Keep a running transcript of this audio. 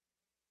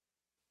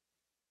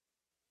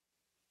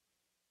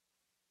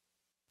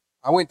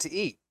I went to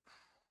eat.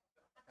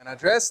 And I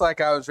dressed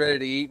like I was ready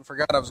to eat and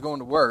forgot I was going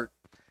to work.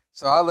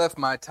 So I left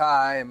my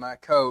tie and my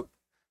coat.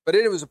 But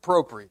it was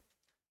appropriate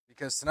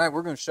because tonight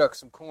we're going to shuck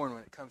some corn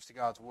when it comes to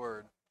God's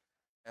Word.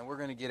 And we're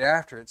going to get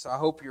after it. So I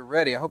hope you're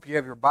ready. I hope you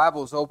have your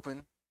Bibles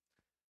open.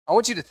 I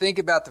want you to think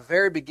about the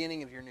very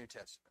beginning of your New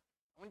Testament.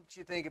 I want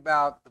you to think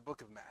about the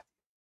book of Matthew.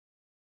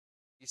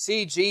 You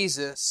see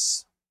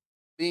Jesus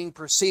being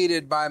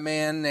preceded by a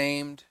man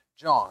named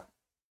John.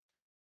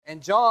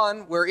 And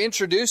John, we're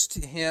introduced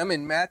to him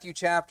in Matthew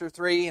chapter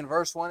 3 and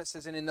verse 1. It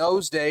says, "And in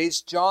those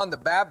days, John the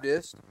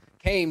Baptist,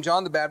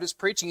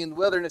 preaching in the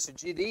wilderness of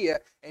Judea,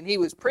 and he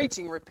was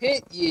preaching,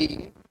 'Repent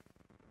ye,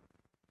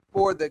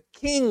 for the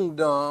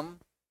kingdom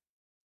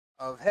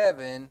of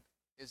heaven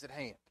is at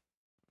hand.'"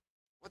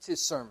 What's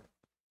his sermon?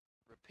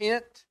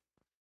 Repent,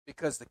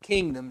 because the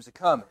kingdom's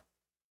a-coming.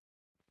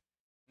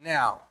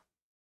 Now,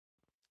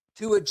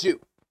 to a Jew,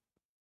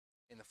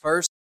 in the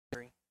first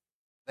century,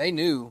 they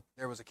knew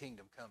there was a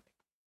kingdom coming.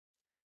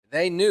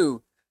 They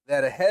knew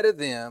that ahead of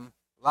them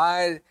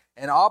lied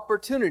an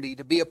opportunity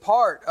to be a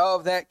part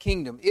of that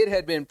kingdom. It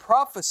had been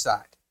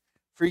prophesied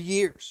for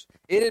years.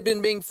 It had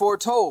been being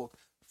foretold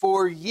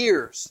for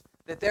years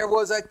that there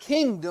was a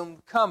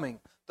kingdom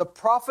coming. The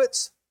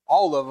prophets,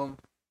 all of them,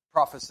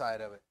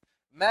 prophesied of it.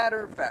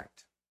 Matter of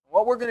fact,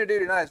 what we're going to do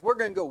tonight is we're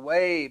going to go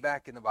way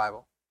back in the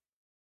Bible.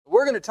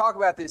 We're going to talk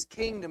about this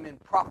kingdom in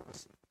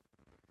prophecy.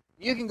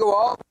 You can go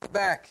all the way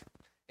back,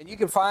 and you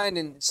can find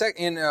in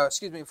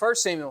 1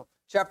 Samuel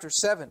chapter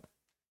 7.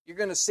 You're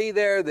going to see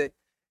there that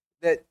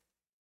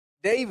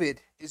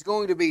David is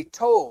going to be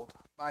told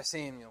by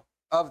Samuel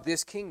of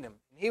this kingdom.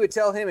 And he would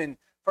tell him in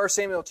 1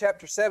 Samuel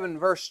chapter 7,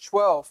 verse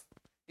 12,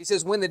 he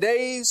says, "When the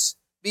days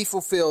be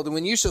fulfilled, and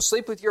when you shall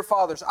sleep with your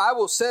fathers, I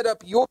will set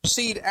up your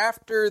seed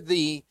after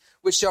thee,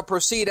 which shall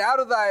proceed out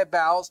of thy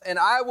bowels, and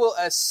I will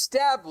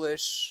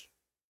establish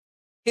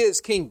his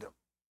kingdom."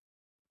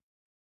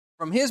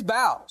 From his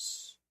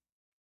bowels,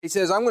 he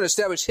says, I'm going to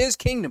establish his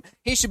kingdom.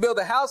 He shall build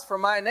a house for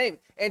my name,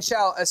 and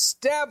shall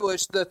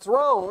establish the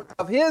throne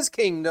of his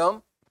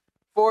kingdom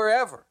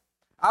forever.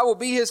 I will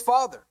be his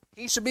father.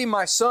 He shall be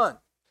my son.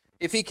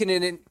 If he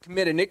can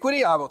commit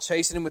iniquity, I will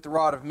chasten him with the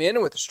rod of men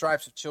and with the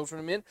stripes of children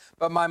of men.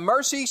 But my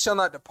mercy shall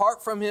not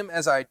depart from him,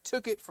 as I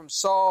took it from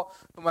Saul,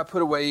 whom I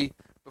put away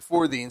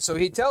before thee. And so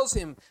he tells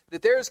him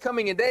that there is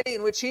coming a day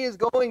in which he is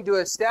going to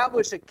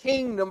establish a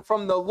kingdom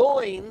from the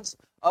loins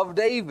of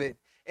David,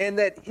 and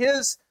that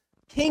his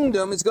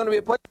kingdom is going to be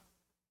a place.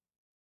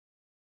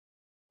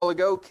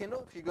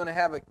 Kendall, if you're going to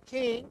have a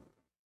king,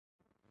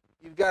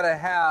 you've got to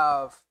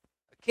have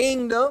a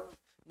kingdom.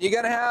 You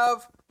got to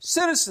have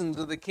citizens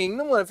of the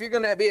kingdom. Well, if you're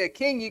going to be a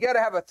king, you got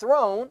to have a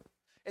throne.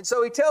 And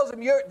so he tells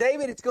him,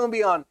 David, it's going to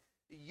be on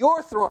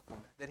your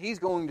throne that he's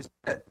going to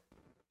sit.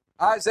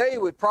 Isaiah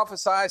would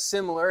prophesy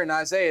similar in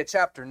Isaiah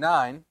chapter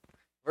 9,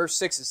 verse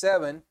 6 and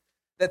 7,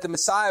 that the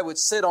Messiah would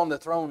sit on the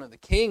throne of the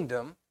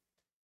kingdom.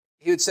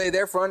 He would say,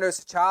 "Therefore unto us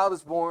a child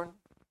is born,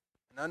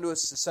 and unto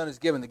us a son is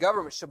given. The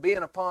government shall be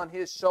upon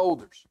his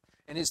shoulders,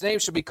 and his name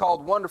shall be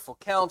called Wonderful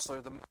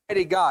Counselor, the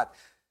Mighty God,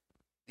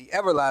 the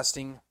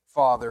Everlasting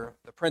Father,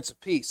 the Prince of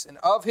Peace. And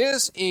of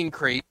his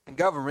increase and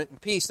government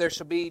and peace there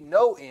shall be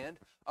no end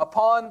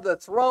upon the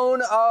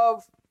throne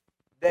of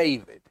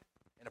David,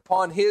 and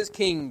upon his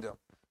kingdom,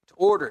 to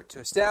order it, to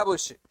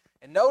establish it."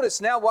 And notice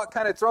now what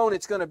kind of throne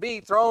it's going to be.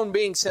 Throne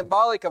being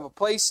symbolic of a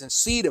place and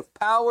seat of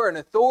power and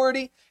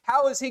authority.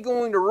 How is he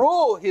going to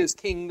rule his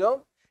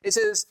kingdom? It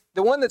says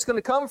the one that's going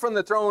to come from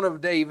the throne of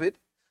David,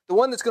 the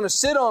one that's going to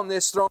sit on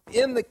this throne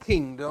in the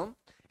kingdom,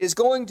 is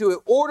going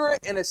to order it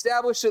and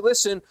establish it,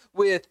 listen,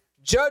 with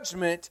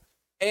judgment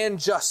and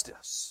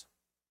justice.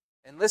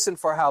 And listen,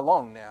 for how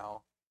long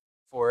now?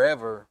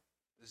 Forever.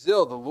 The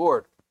zeal of the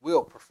Lord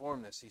will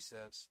perform this, he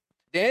says.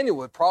 Daniel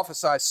would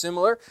prophesy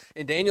similar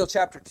in Daniel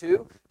chapter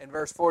 2 and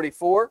verse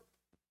 44.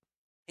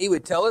 He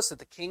would tell us that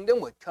the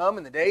kingdom would come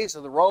in the days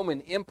of the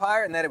Roman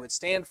Empire and that it would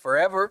stand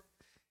forever.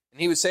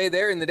 And he would say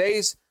there, "In the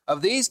days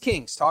of these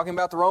kings," talking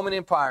about the Roman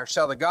Empire,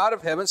 "shall the God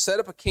of heaven set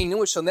up a kingdom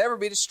which shall never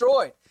be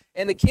destroyed.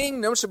 And the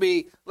kingdom shall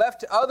be left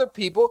to other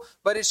people,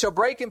 but it shall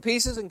break in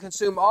pieces and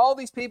consume all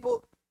these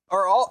people,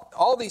 or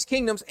all these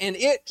kingdoms, and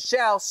it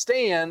shall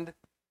stand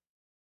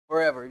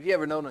forever." Have you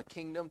ever known a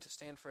kingdom to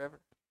stand forever?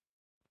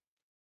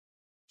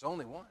 There's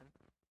only one.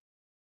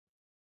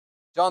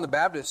 John the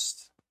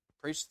Baptist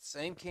preached the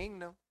same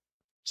kingdom.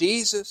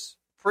 Jesus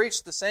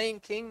preached the same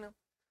kingdom.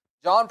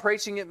 John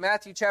preaching it in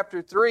Matthew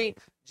chapter 3.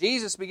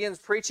 Jesus begins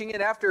preaching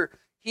it after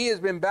he has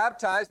been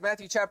baptized.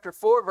 Matthew chapter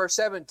 4, verse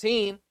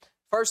 17.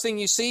 First thing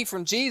you see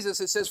from Jesus,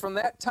 it says, from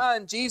that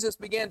time Jesus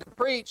began to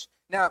preach.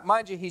 Now,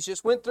 mind you, he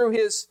just went through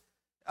his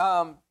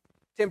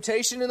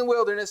temptation in the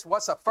wilderness.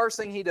 What's the first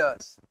thing he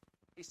does?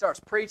 He starts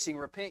preaching,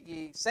 "Repent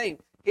ye,"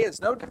 saying he has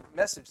no different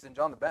message than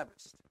John the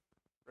Baptist.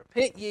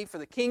 "Repent ye, for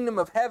the kingdom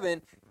of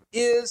heaven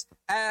is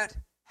at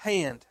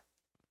hand."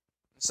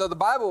 So the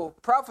Bible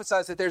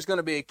prophesies that there's going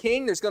to be a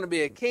king, there's going to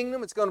be a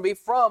kingdom, it's going to be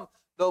from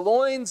the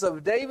loins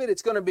of David,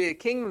 it's going to be a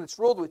kingdom that's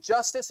ruled with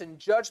justice and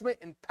judgment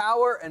and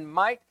power and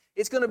might.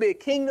 It's going to be a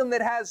kingdom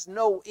that has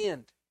no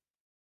end.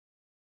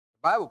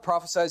 The Bible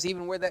prophesies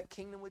even where that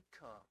kingdom would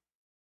come.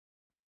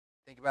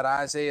 Think about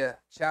Isaiah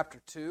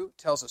chapter 2.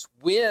 It tells us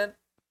when.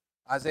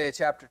 Isaiah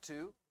chapter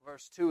 2,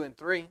 verse 2 and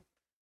 3.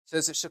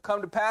 Says, it shall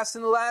come to pass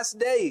in the last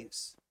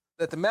days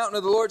that the mountain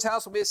of the Lord's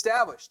house will be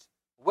established.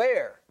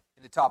 Where?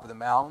 In the top of the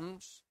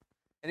mountains.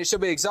 And it shall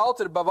be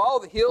exalted above all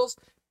the hills.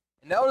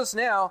 And notice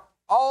now,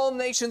 all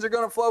nations are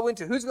going to flow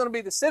into. Who's going to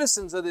be the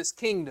citizens of this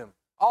kingdom?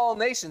 All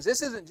nations.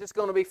 This isn't just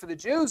going to be for the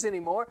Jews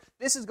anymore.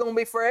 This is going to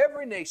be for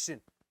every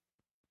nation.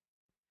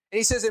 And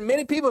he says, and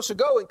many people shall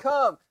go and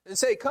come and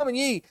say, come and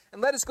ye,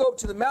 and let us go up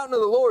to the mountain of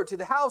the Lord, to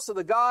the house of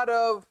the God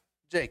of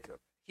Jacob.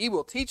 He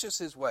will teach us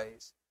his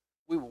ways.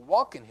 We will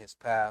walk in his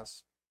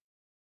paths.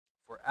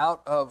 For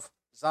out of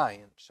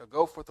Zion shall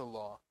go forth the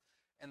law,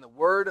 and the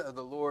word of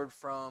the Lord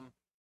from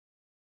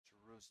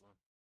Jerusalem.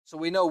 So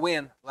we know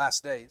when,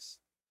 last days.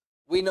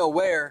 We know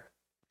where,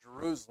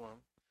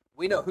 Jerusalem.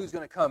 We know who's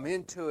going to come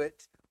into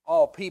it,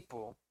 all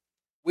people.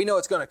 We know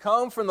it's going to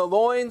come from the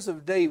loins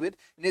of David,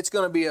 and it's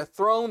going to be a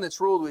throne that's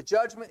ruled with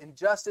judgment and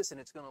justice, and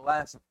it's going to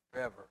last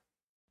forever.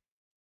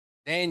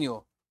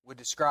 Daniel would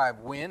describe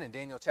when, in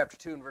Daniel chapter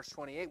 2 and verse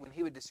 28, when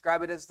he would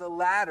describe it as the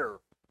latter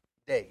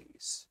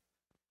days.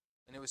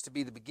 And it was to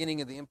be the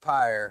beginning of the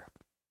empire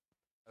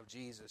of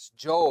Jesus.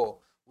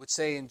 Joel would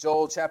say in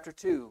Joel chapter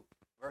 2,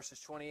 verses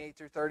 28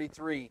 through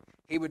 33,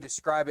 he would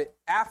describe it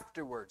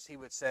afterwards. He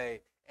would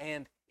say,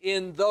 and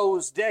in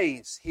those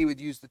days, he would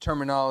use the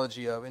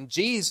terminology of. And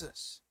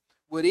Jesus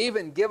would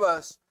even give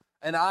us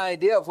an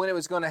idea of when it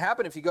was going to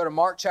happen. If you go to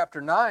Mark chapter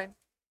 9,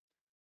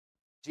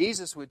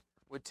 Jesus would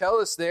tell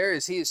us there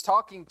as he is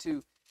talking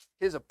to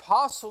his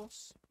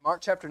apostles,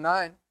 Mark chapter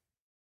 9,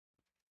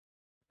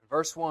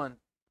 verse 1,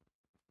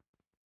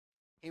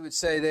 he would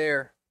say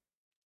there,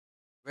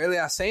 verily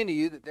I say unto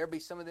you that there be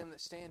some of them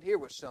that stand here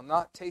which shall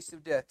not taste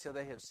of death till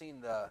they have seen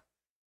the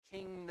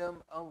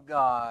kingdom of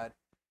God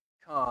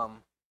come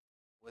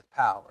with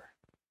power.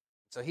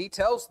 So he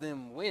tells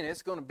them when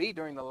it's going to be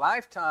during the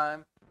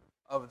lifetime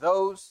of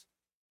those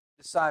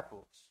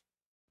disciples.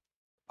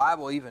 The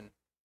Bible even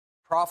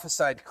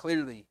prophesied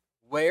clearly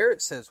where.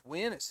 It says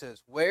when. It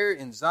says where.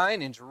 In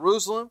Zion, in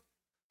Jerusalem.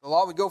 The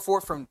law would go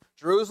forth from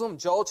Jerusalem.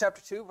 Joel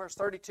chapter 2, verse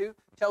 32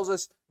 tells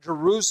us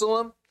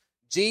Jerusalem.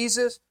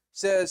 Jesus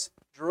says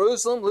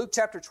Jerusalem. Luke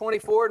chapter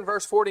 24 and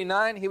verse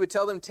 49, he would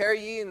tell them, tarry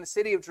ye in the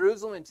city of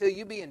Jerusalem until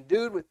you be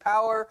endued with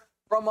power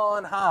from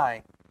on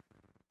high.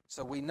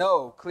 So we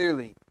know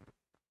clearly.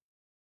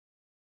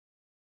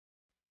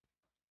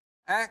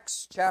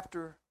 Acts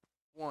chapter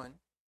 1,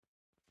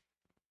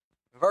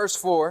 verse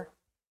 4,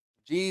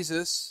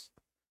 Jesus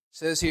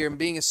says here, and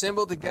being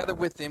assembled together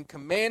with them,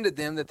 commanded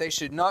them that they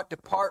should not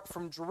depart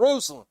from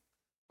Jerusalem,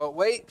 but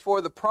wait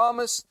for the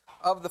promise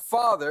of the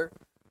Father,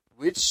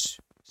 which,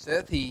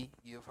 saith he,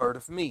 you have heard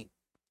of me.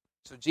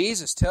 So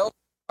Jesus tells,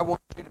 I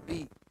want you to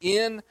be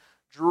in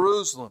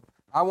Jerusalem.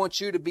 I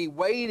want you to be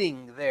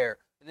waiting there.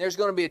 And there's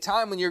going to be a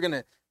time when you're going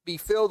to be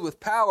filled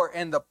with power.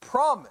 And the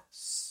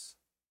promise,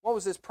 what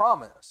was this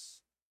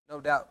promise?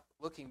 No doubt,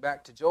 looking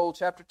back to Joel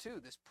chapter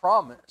 2, this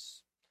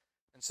promise.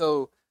 And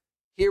so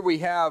here we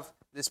have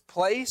this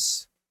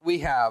place, we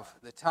have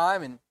the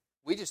time, and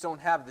we just don't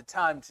have the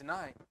time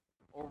tonight.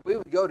 Or we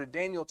would go to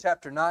Daniel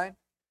chapter 9,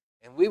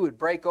 and we would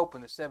break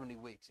open the 70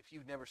 weeks. If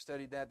you've never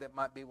studied that, that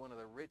might be one of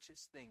the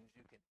richest things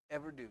you can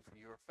ever do for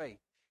your faith.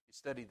 You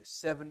study the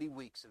 70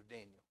 weeks of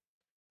Daniel.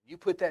 You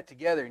put that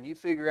together and you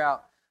figure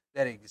out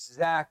that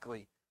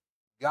exactly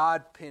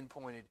God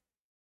pinpointed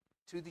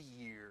to the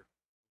year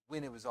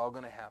when it was all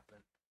going to happen.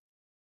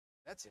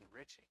 That's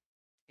enriching.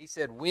 He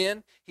said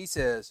when, he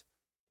says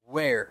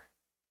where.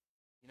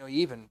 You know,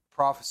 he even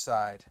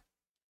prophesied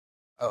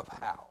of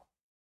how.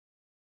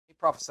 He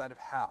prophesied of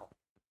how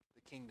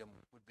the kingdom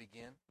would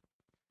begin.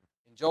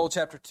 In Joel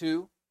chapter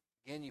 2,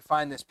 again, you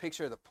find this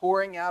picture of the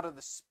pouring out of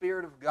the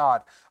Spirit of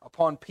God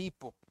upon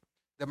people.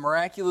 The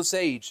miraculous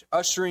age,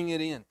 ushering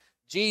it in.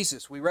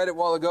 Jesus, we read it a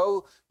while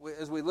ago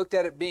as we looked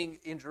at it being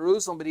in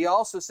Jerusalem, but he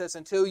also says,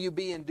 until you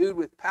be endued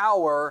with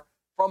power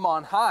from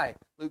on high,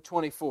 Luke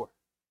 24.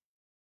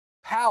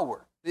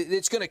 Power.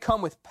 It's going to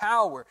come with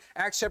power.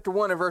 Acts chapter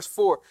 1 and verse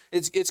 4.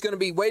 It's going to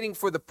be waiting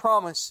for the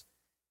promise.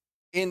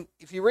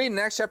 If you read in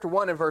Acts chapter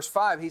 1 and verse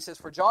 5, he says,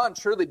 for John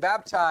truly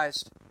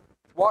baptized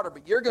with water,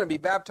 but you're going to be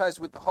baptized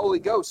with the Holy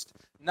Ghost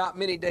not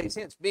many days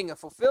hence, being a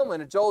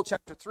fulfillment of Joel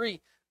chapter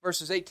 3,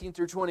 verses 18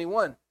 through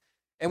 21.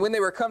 And when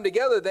they were come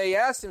together, they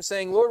asked him,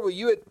 saying, Lord, will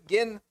you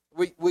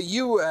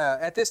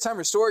at this time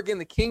restore again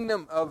the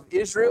kingdom of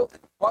Israel?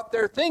 What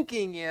they're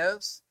thinking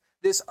is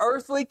this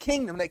earthly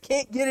kingdom. They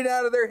can't get it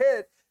out of their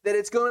head that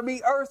it's going to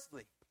be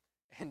earthly.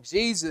 And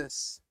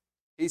Jesus,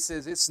 he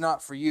says, it's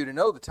not for you to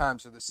know the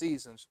times or the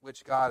seasons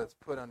which God has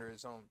put under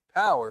his own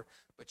power,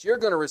 but you're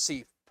going to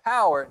receive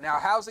power. Now,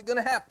 how's it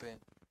going to happen?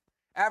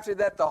 After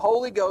that, the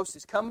Holy Ghost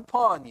has come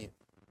upon you.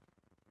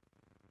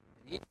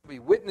 Ye shall be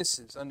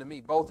witnesses unto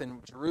me, both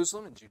in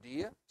Jerusalem and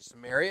Judea,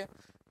 Samaria,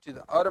 to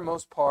the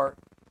uttermost part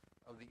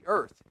of the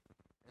earth.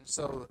 And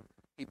so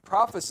he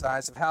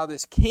prophesies of how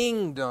this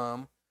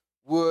kingdom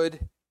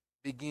would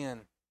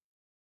begin.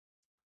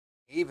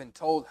 He even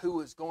told who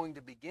was going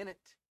to begin it.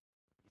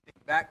 You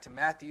think back to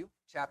Matthew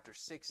chapter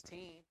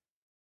 16,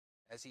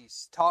 as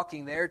he's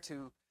talking there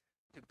to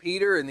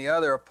Peter and the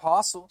other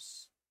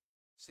apostles.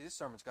 See, this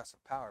sermon's got some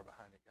power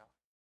behind it, y'all.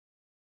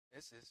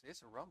 It's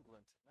a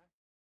rumbling tonight.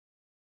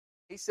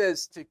 He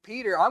says to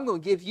Peter, I'm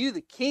going to give you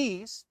the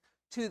keys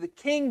to the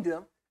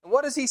kingdom. And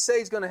what does he say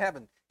is going to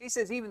happen? He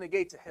says, even the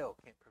gates of hell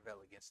can't prevail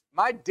against it.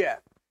 My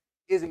death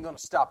isn't going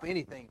to stop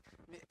anything.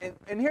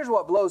 And here's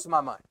what blows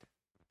my mind.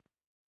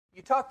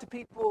 You talk to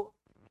people,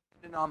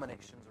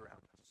 denominations around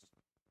us.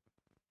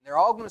 And they're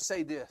all going to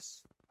say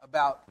this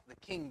about the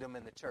kingdom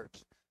and the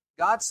church.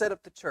 God set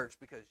up the church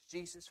because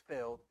Jesus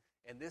failed,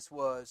 and this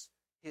was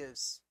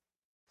his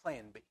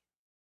plan B.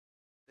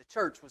 The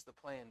church was the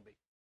plan B.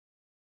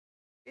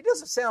 It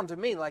doesn't sound to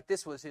me like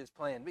this was his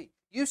plan B.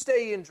 You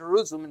stay in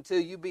Jerusalem until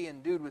you be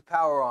endued with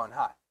power on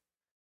high.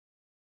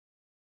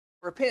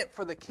 Repent,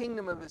 for the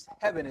kingdom of his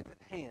heaven is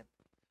at hand.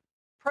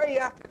 Pray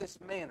after this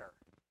manner.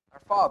 Our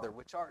Father,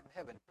 which art in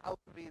heaven, hallowed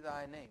be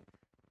thy name.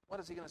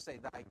 What is he going to say?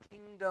 Thy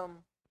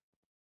kingdom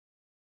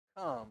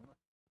come.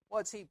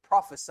 What's he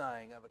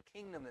prophesying of? A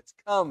kingdom that's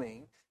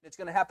coming. It's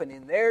going to happen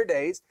in their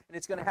days, and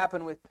it's going to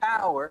happen with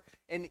power.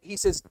 And he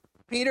says,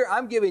 Peter,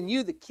 I'm giving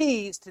you the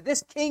keys to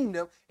this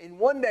kingdom, and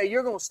one day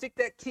you're going to stick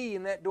that key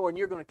in that door, and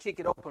you're going to kick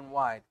it open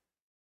wide.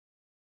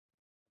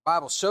 The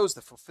Bible shows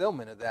the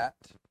fulfillment of that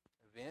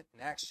event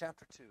in Acts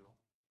chapter 2.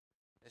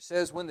 It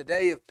says, when the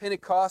day of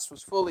Pentecost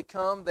was fully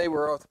come, they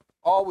were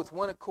all with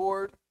one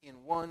accord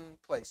in one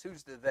place.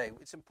 Who's the they?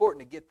 It's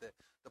important to get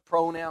the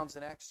pronouns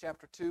in Acts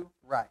chapter 2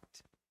 right.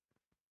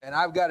 And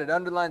I've got it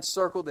underlined,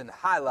 circled, and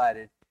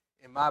highlighted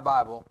in my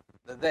Bible,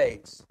 the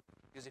theys.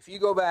 Because if you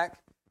go back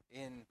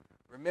and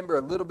remember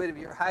a little bit of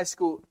your high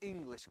school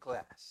English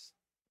class,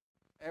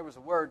 there was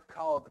a word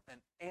called an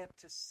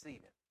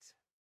antecedent.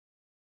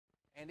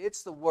 And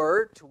it's the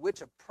word to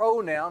which a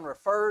pronoun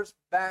refers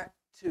back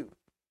to.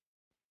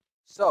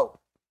 So,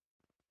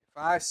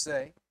 if I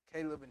say,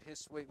 Caleb and his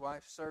sweet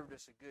wife served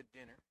us a good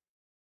dinner,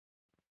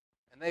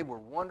 and they were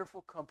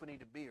wonderful company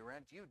to be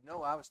around, you'd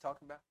know I was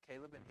talking about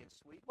Caleb and his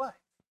sweet wife.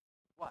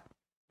 Why?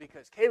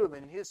 Because Caleb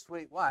and his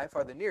sweet wife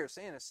are the nearest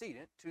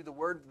antecedent to the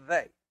word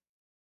they.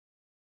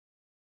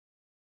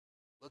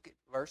 Look at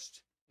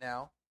verse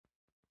now,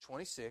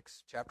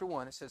 26, chapter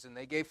 1. It says, and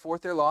they gave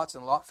forth their lots,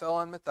 and Lot fell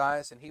on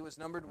Matthias, and he was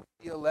numbered with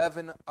the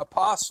 11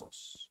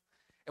 apostles.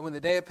 And when the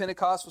day of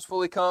Pentecost was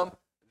fully come,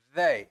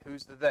 they,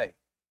 who's the they?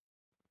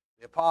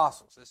 The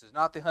apostles. This is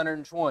not the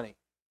 120.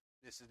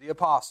 This is the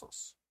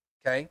apostles.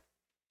 Okay?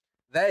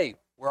 They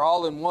were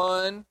all in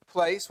one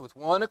place with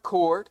one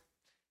accord.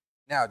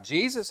 Now,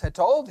 Jesus had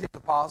told his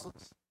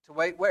apostles to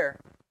wait where?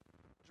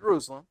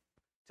 Jerusalem.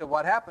 Till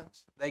what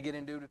happens? They get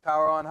endued with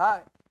power on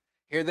high.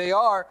 Here they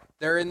are.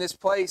 They're in this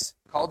place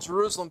called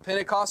Jerusalem.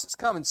 Pentecost is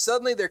coming.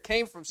 Suddenly there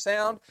came from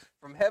sound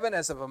from heaven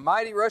as of a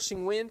mighty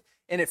rushing wind,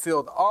 and it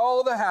filled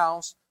all the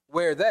house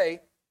where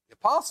they, the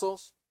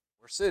apostles,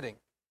 were sitting.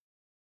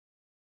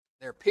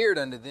 There appeared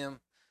unto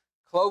them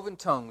cloven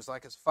tongues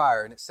like as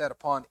fire, and it sat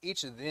upon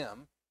each of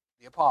them,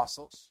 the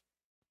apostles.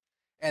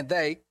 And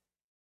they,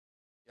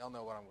 y'all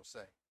know what I'm going to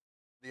say,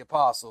 the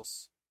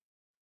apostles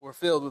were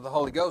filled with the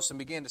Holy Ghost and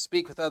began to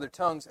speak with other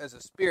tongues as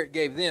the Spirit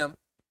gave them,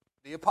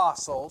 the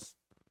apostles,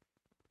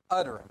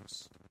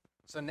 utterance.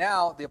 So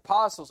now the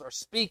apostles are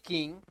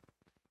speaking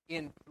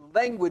in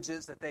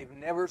languages that they've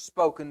never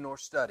spoken nor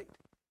studied.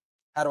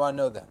 How do I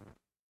know that?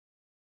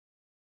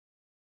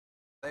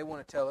 They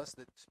want to tell us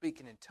that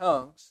speaking in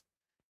tongues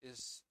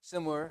is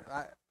similar.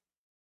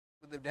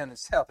 We live down in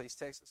Southeast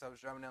Texas. I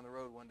was driving down the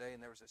road one day,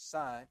 and there was a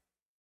sign,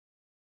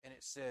 and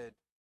it said,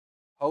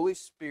 Holy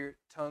Spirit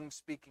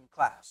tongue-speaking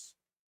class.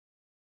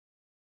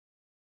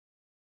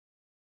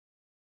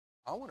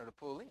 I wanted to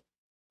pull in,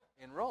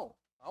 enroll.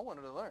 I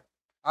wanted to learn.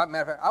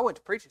 Matter of fact, I went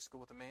to preaching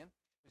school with a man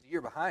who was a year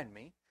behind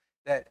me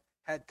that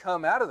had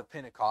come out of the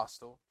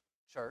Pentecostal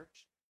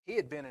church. He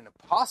had been an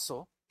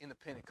apostle in the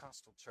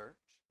Pentecostal church,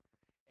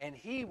 and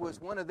he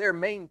was one of their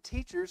main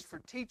teachers for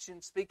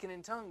teaching, speaking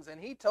in tongues. And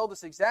he told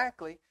us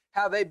exactly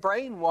how they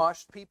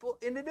brainwashed people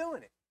into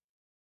doing it.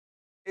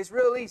 It's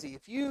real easy.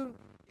 If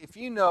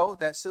you know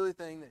that silly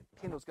thing that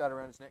Kendall's got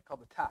around his neck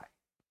called the tie,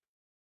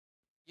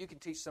 you can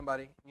teach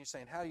somebody, and you're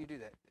saying, how do you do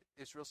that?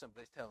 It's real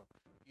simple. They tell them,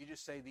 you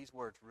just say these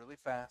words really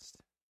fast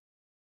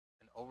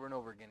and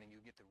over again, and you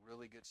get the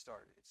really good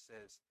start. It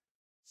says,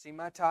 see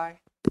my tie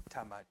my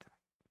tie.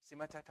 See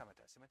my tie my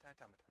tie. See my tie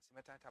my tie. See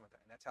my tie my tie.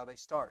 And that's how they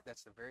start.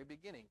 That's the very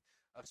beginning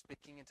of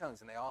speaking in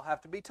tongues, and they all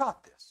have to be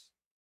taught this.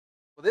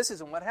 Well, this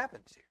isn't what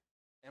happens here.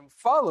 And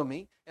follow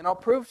me, and I'll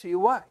prove to you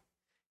why.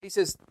 He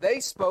says,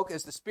 they spoke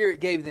as the Spirit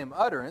gave them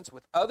utterance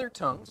with other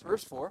tongues,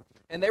 verse 4,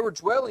 and they were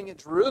dwelling at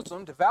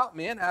Jerusalem, devout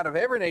men out of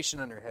every nation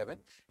under heaven.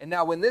 And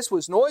now when this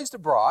was noised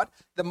abroad,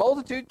 the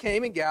multitude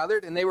came and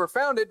gathered, and they were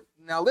founded.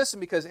 Now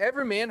listen, because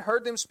every man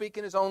heard them speak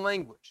in his own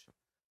language.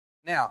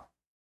 Now,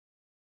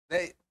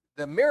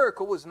 the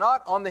miracle was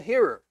not on the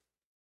hearer.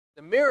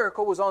 The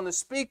miracle was on the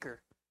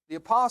speaker, the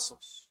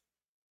apostles.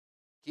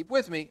 Keep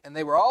with me. And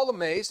they were all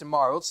amazed and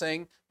marveled,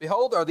 saying,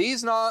 behold, are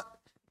these not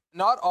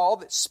not all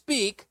that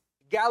speak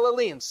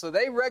Galileans. So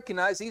they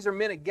recognize these are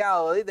men of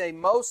Galilee. They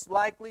most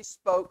likely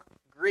spoke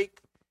Greek,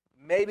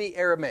 maybe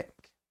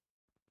Aramaic.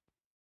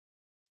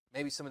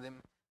 Maybe some of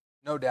them,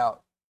 no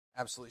doubt,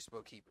 absolutely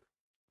spoke Hebrew.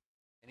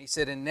 And he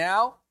said, and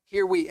now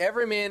hear we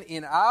every man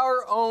in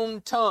our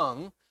own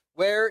tongue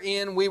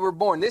wherein we were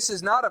born. This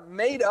is not a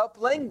made-up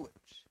language.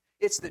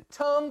 It's the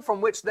tongue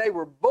from which they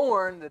were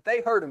born that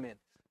they heard them in.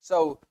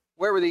 So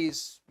where were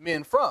these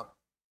men from?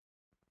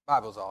 The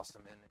Bible's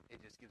awesome, and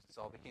it just gives us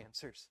all the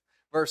answers.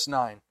 Verse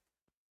 9,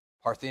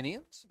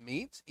 Parthians,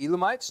 Medes,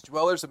 Elamites,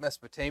 dwellers of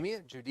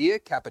Mesopotamia, Judea,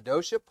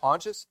 Cappadocia,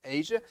 Pontus,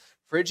 Asia,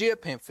 Phrygia,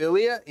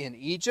 Pamphylia, in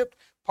Egypt,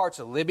 parts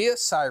of Libya,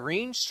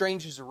 Cyrene,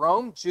 strangers of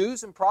Rome,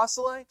 Jews and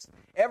proselytes.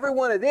 Every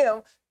one of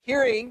them,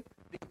 hearing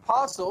the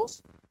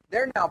apostles,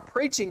 they're now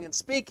preaching and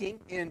speaking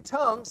in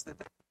tongues that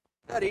they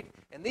studied,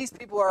 and these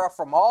people are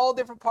from all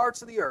different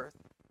parts of the earth,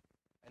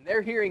 and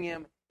they're hearing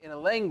him in a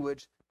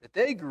language that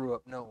they grew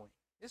up knowing.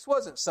 This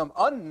wasn't some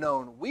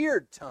unknown,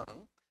 weird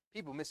tongue.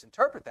 People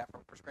misinterpret that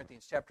from 1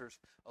 Corinthians chapters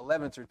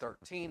 11 through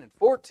 13 and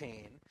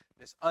 14,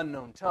 this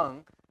unknown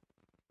tongue.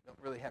 Don't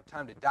really have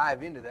time to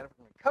dive into that.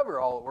 We're going to cover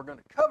all we're going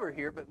to cover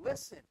here, but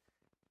listen,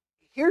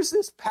 here's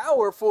this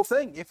powerful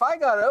thing. If I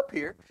got up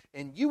here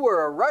and you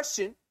were a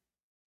Russian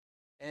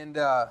and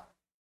I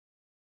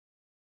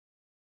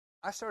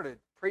started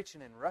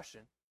preaching in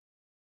Russian,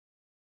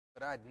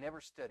 but I'd never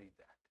studied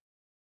that.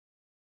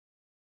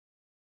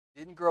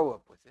 Didn't grow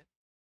up with it.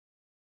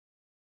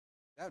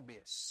 That would be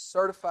a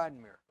certified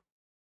miracle.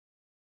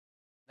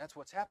 That's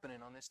what's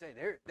happening on this day.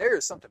 There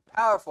is something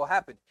powerful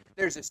happening.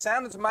 There's a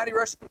sound of the mighty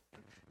rushing.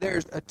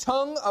 There's a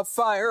tongue of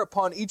fire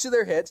upon each of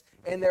their heads,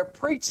 and they're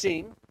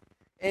preaching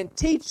and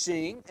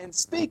teaching and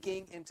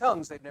speaking in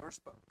tongues they've never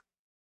spoke.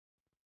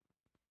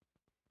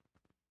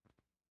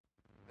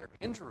 They're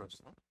in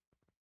Jerusalem.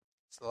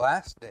 It's the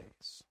last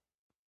days.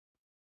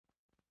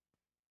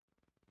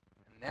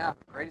 And now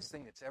the greatest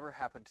thing that's ever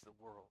happened to the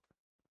world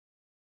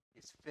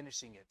is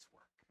finishing its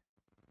work.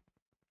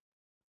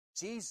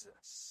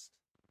 Jesus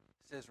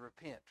says,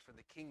 repent, for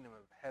the kingdom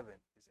of heaven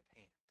is at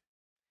hand.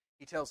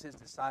 He tells his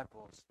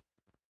disciples,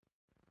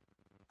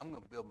 I'm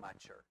going to build my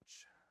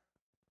church,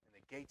 and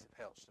the gates of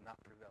hell shall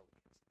not prevail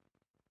against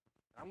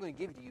it. I'm going to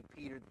give to you,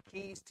 Peter, the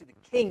keys to the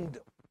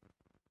kingdom.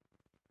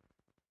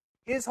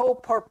 His whole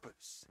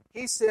purpose,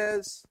 he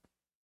says,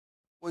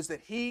 was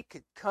that he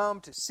could come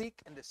to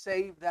seek and to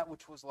save that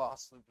which was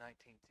lost, Luke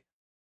 19:10.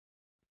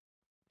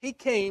 He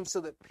came so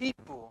that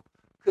people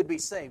could be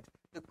saved.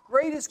 The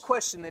greatest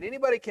question that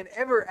anybody can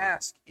ever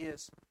ask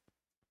is,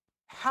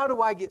 how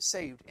do I get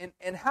saved?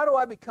 And how do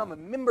I become a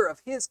member of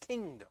his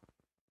kingdom?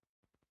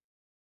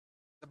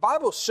 The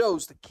Bible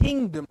shows the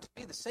kingdom to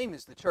be the same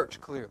as the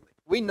church, clearly.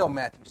 We know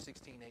Matthew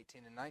 16,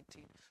 18, and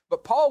 19.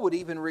 But Paul would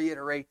even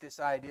reiterate this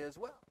idea as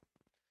well.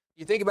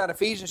 You think about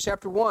Ephesians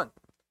chapter 1,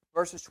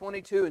 verses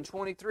 22 and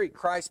 23.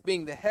 Christ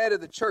being the head of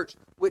the church,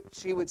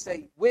 which he would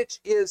say, which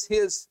is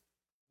his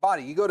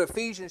body. You go to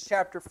Ephesians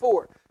chapter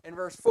 4 and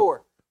verse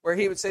 4, where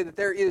he would say that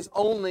there is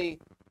only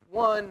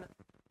one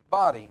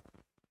body.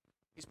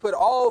 He's put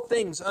all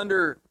things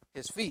under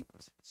his feet,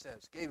 it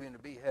says, gave him to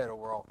be head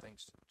over all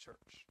things to the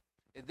church.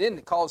 And then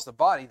it calls the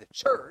body the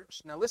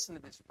church. Now listen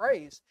to this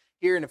phrase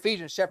here in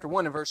Ephesians chapter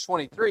 1 and verse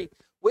 23,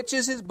 which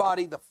is his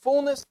body, the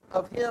fullness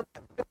of him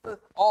that filleth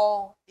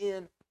all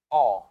in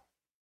all.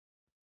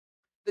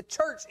 The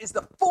church is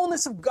the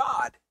fullness of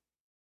God.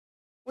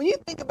 When you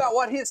think about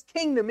what his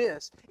kingdom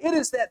is, it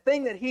is that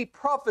thing that he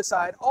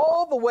prophesied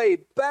all the way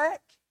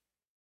back.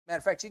 Matter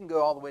of fact, you can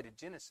go all the way to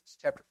Genesis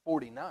chapter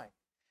 49,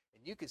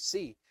 and you can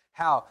see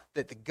how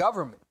that the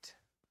government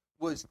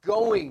was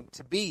going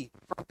to be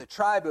from the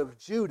tribe of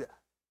Judah.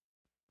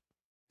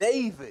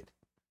 David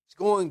is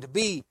going to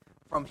be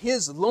from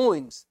his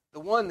loins, the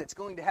one that's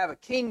going to have a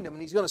kingdom,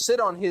 and he's going to sit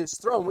on his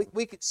throne.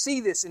 We could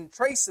see this and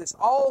trace this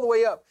all the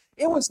way up.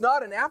 It was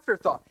not an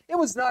afterthought. It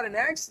was not an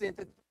accident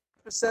that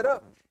was set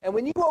up. And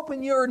when you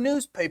open your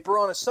newspaper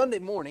on a Sunday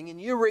morning and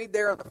you read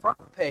there on the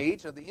front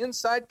page or the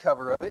inside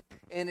cover of it,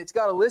 and it's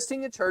got a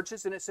listing of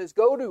churches, and it says,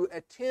 go to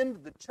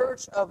attend the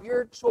church of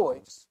your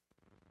choice.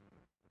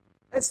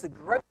 That's the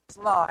greatest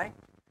lie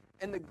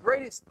and the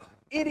greatest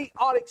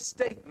idiotic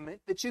statement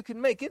that you can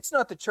make. It's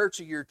not the church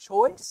of your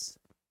choice.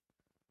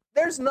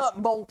 There's not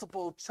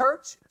multiple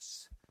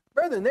churches.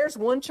 Brethren, there's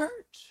one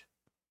church.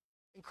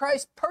 And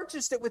Christ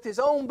purchased it with his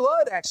own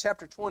blood, Acts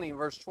chapter 20,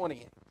 verse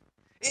 20.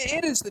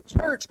 It is the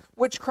church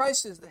which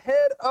Christ is the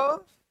head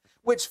of,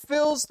 which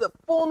fills the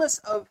fullness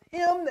of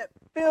him that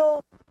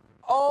fills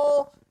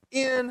all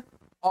in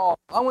all.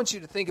 I want you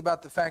to think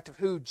about the fact of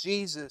who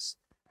Jesus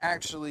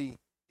actually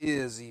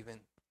is even.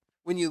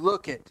 When you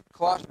look at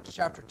Colossians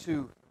chapter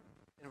 2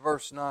 and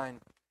verse 9,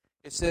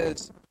 it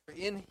says,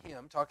 in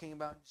him, talking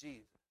about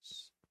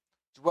Jesus,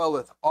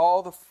 dwelleth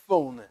all the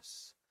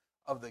fullness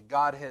of the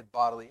Godhead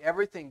bodily.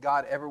 Everything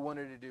God ever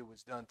wanted to do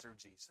was done through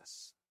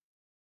Jesus.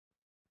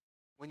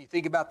 When you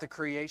think about the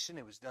creation,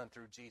 it was done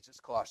through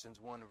Jesus, Colossians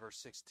 1 and verse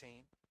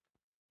 16.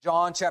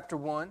 John chapter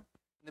 1, in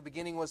the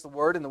beginning was the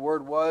Word, and the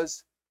Word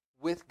was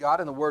with God,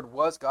 and the Word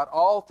was God.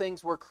 All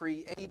things were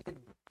created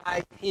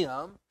by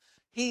Him.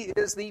 He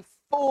is the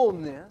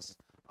fullness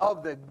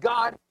of the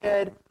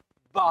Godhead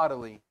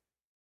bodily.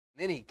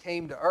 Then He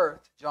came to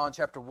earth, John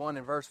chapter 1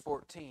 and verse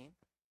 14,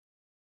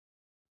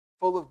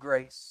 full of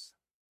grace,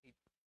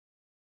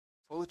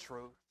 full of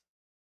truth,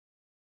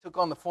 took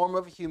on the form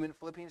of a human,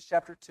 Philippians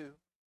chapter 2,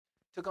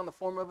 took on the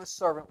form of a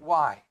servant.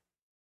 Why?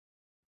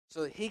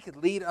 So that He could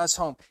lead us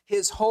home.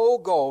 His whole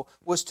goal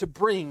was to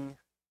bring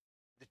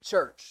the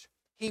church.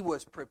 He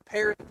was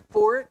prepared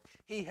for it.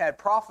 He had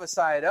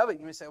prophesied of it.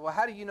 You may say, well,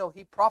 how do you know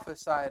He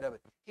prophesied of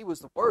it? He was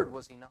the Word,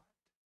 was He not?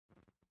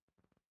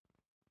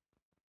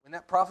 When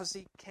that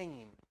prophecy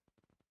came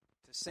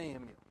to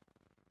Samuel,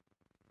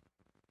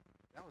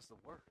 that was the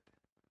Word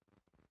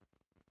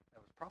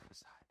that was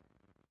prophesied.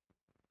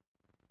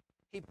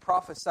 He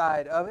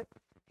prophesied of it.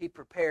 He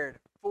prepared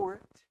for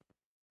it.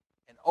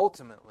 And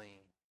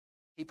ultimately,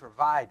 He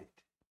provided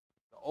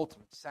the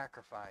ultimate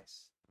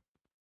sacrifice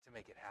to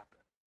make it happen.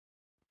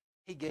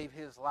 He gave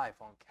His life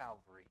on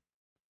Calvary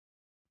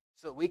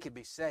so that we could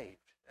be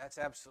saved. That's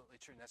absolutely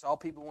true. That's all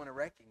people want to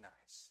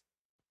recognize.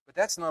 But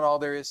that's not all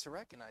there is to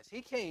recognize.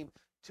 He came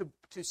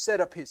to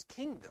set up His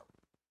kingdom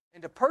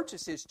and to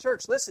purchase His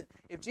church. Listen,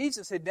 if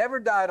Jesus had never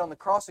died on the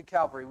cross of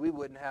Calvary, we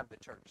wouldn't have the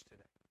church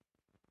today.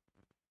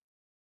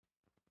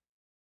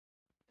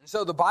 And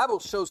so the Bible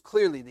shows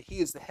clearly that He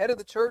is the head of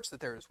the church, that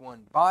there is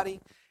one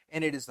body,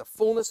 and it is the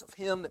fullness of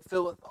Him that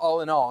filleth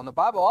all in all. And the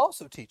Bible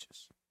also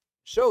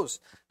shows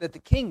that the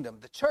kingdom,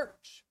 the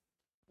church,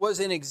 was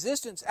in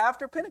existence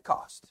after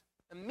Pentecost,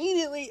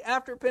 immediately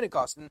after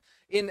Pentecost. And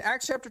in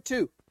Acts chapter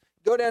 2,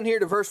 go down here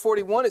to verse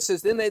 41, it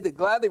says, Then they that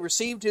gladly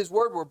received His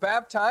word were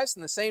baptized,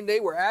 and the same day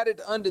were added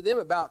unto them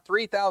about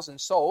 3,000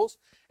 souls,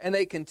 and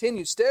they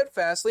continued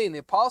steadfastly in the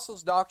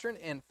apostles' doctrine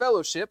and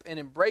fellowship, and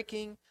in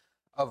breaking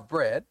of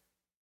bread.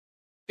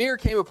 Fear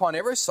came upon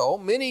every soul.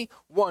 Many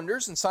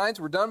wonders and signs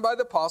were done by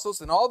the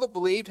apostles, and all that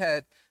believed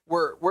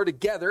were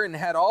together and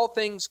had all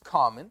things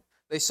common.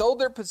 They sold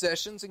their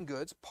possessions and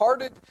goods,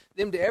 parted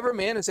them to every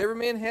man as every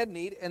man had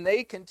need, and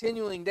they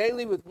continuing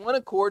daily with one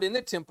accord in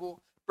the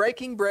temple,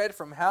 breaking bread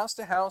from house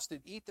to house,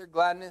 did eat with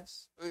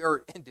gladness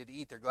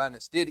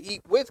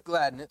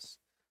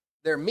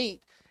their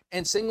meat,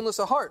 and singleness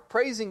of heart,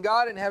 praising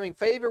God and having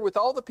favor with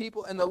all the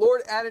people. And the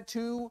Lord added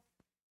to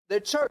the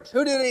church.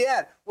 Who did He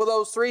add? Well,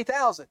 those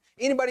 3,000.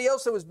 Anybody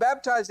else that was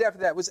baptized after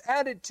that was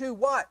added to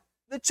what?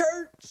 The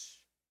church.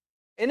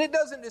 And it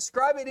doesn't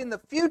describe it in the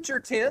future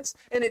tense,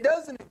 and it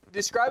doesn't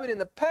describe it in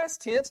the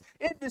past tense.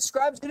 It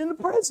describes it in the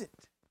present.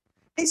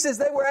 He says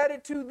they were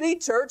added to the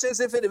church as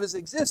if it was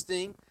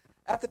existing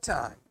at the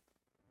time.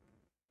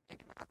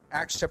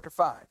 Acts chapter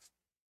 5.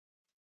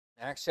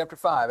 Acts chapter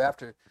 5,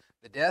 after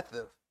the death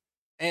of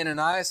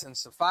Ananias and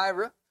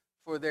Sapphira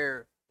for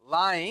their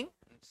lying,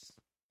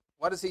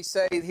 what does he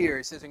say here?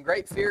 He says, And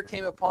great fear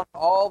came upon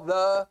all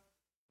the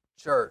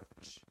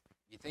church.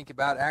 You think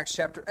about Acts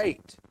chapter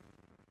 8.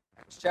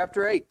 Acts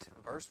chapter 8,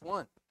 verse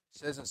 1. It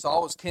says, And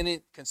Saul was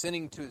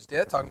consenting to his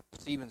death, talking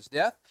about Stephen's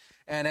death.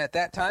 And at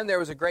that time there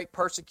was a great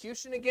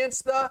persecution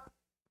against the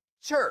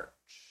church,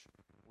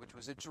 which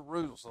was at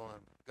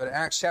Jerusalem. Go to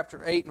Acts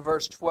chapter 8 and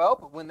verse 12.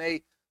 But when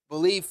they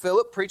believed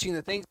Philip preaching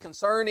the things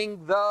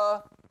concerning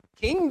the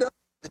kingdom,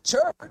 the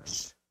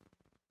church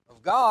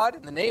of God,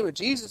 in the name of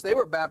Jesus, they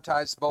were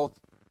baptized, both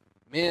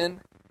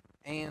men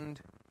and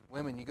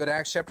women. You go to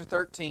Acts chapter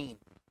 13.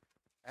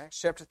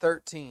 Acts chapter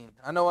 13.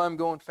 I know I'm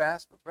going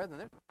fast, but brethren,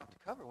 there's a lot to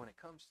cover when it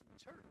comes to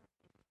the church.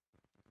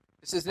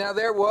 It says,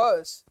 there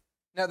were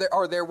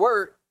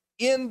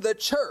in the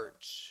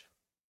church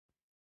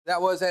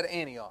that was at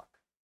Antioch.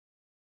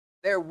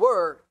 There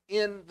were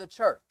in the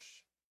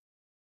church.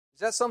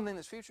 Is that something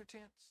that's future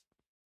tense?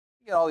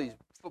 You get all these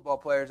football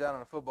players out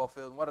on a football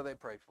field, and what do they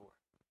pray for?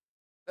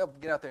 They'll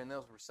get out there and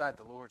they'll recite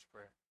the Lord's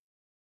Prayer.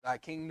 Thy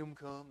kingdom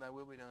come, thy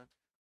will be done.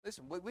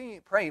 Listen, we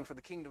ain't praying for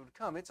the kingdom to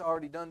come. It's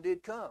already done,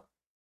 did come.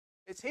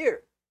 It's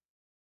here.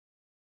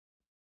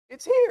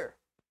 It's here.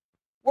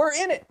 We're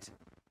in it.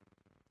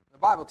 The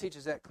Bible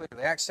teaches that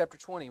clearly. Acts chapter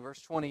 20,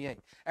 verse 28.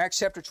 Acts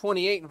chapter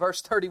 28 and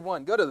verse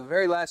 31. Go to the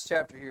very last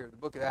chapter here, the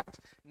book of Acts.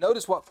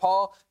 Notice what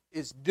Paul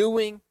is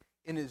doing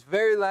in his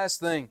very last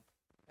thing.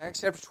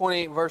 Acts chapter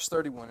 28 and verse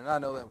 31. And I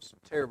know that was some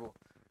terrible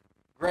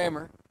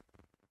grammar,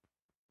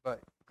 but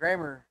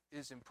grammar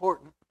is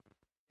important.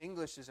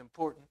 English is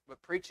important,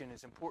 but preaching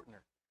is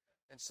importanter.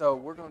 And so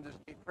we're going to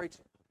just keep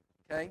preaching.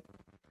 Okay?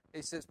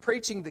 He says,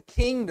 preaching the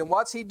kingdom.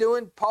 What's he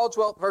doing? Paul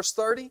dwelt, verse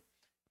 30,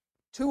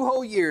 2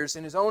 whole years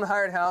in his own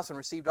hired house and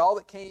received all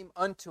that came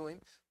unto him,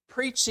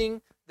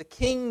 preaching the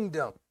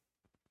kingdom.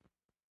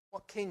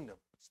 What kingdom?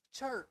 It's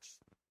the church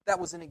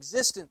that was in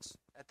existence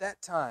at that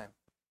time.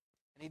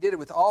 And he did it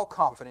with all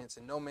confidence,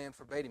 and no man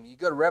forbade him. You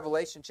go to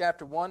Revelation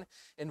chapter 1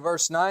 in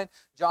verse 9.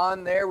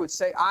 John there would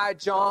say, I,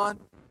 John,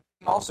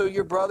 am also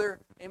your brother,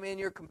 am in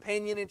your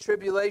companion in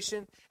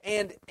tribulation,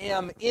 and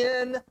am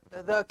in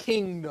the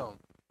kingdom.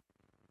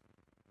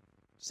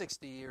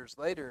 60 years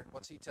later,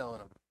 what's he telling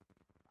them?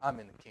 I'm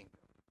in the kingdom.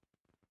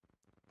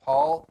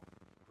 Paul,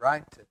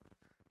 right,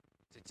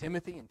 to to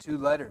Timothy in 2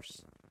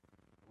 letters,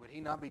 would he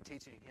not be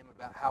teaching him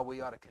about how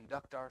we ought to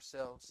conduct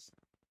ourselves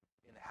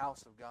in the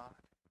house of God?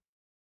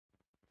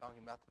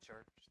 Talking about the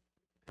church,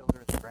 the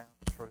pillar of the ground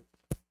of truth.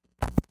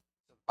 So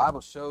the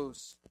Bible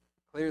shows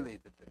clearly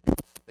that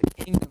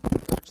the kingdom of the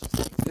church is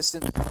in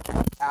existence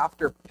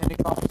after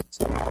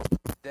Pentecost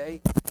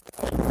day.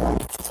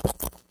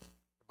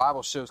 The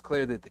Bible shows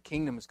clearly that the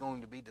kingdom is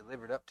going to be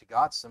delivered up to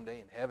God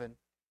someday in heaven.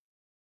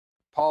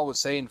 Paul would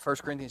say in 1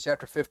 Corinthians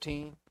chapter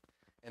 15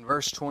 and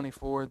verse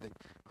 24 that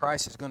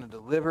Christ is going to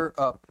deliver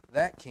up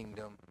that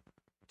kingdom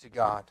to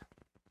God.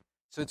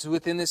 So it's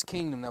within this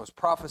kingdom that was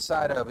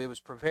prophesied of, it was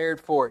prepared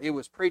for, it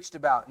was preached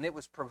about, and it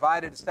was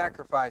provided a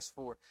sacrifice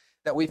for,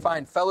 that we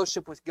find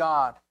fellowship with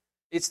God.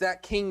 It's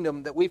that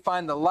kingdom that we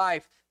find the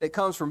life that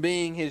comes from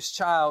being His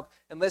child.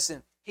 And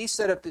listen, He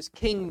set up this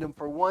kingdom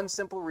for one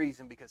simple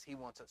reason, because He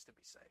wants us to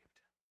be saved.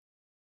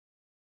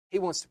 He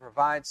wants to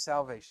provide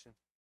salvation.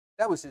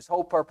 That was His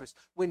whole purpose.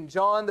 When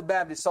John the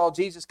Baptist saw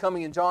Jesus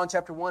coming in John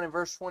chapter 1 and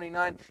verse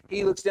 29,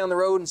 he looks down the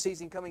road and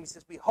sees Him coming. He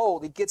says,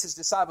 behold, he gets his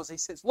disciples. He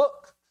says,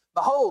 look,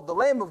 behold, the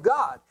Lamb of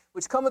God,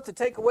 which cometh to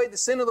take away the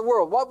sin of the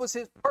world. What was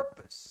His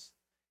purpose?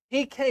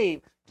 He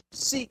came to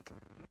seek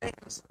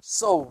man's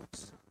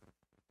souls.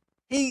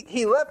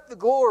 He left the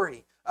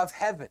glory of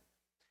heaven,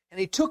 and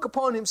He took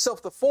upon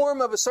Himself the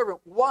form of a servant.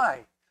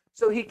 Why?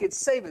 So He could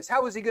save us.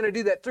 How was He going to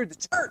do that? Through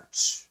the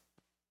church.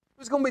 It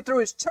was going to be through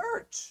His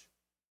church.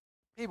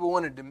 People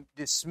wanted to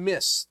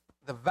dismiss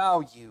the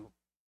value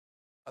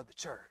of the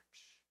church.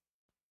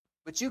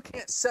 But you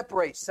can't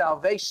separate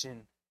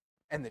salvation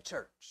and the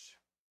church.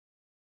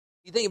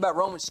 You think about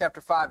Romans chapter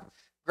 5,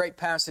 great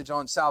passage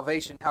on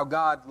salvation, how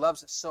God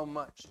loves us so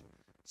much. It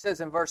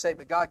says in verse 8,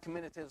 but God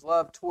commendeth His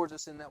love towards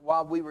us in that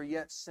while we were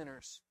yet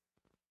sinners,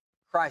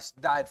 Christ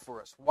died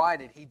for us. Why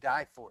did He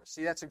die for us?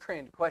 See, that's a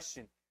grand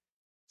question.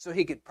 So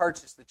He could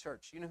purchase the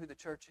church. You know who the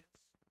church is?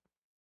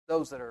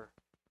 Those that are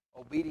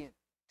obedient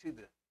to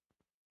the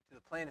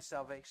plan of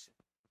salvation.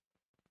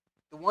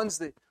 The ones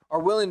that are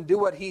willing to do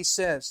what He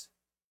says.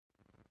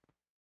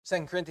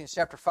 2 Corinthians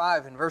chapter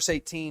 5 and verse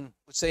 18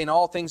 would say, and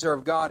all things are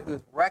of God, who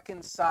is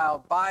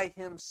reconciled by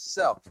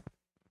Himself,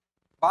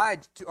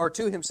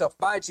 to Himself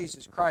by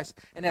Jesus Christ,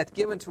 and hath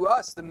given to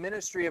us the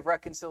ministry of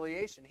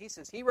reconciliation. He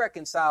says He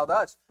reconciled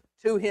us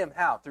to Him.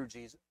 How? Through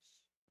Jesus.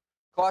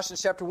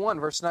 Colossians chapter 1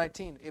 verse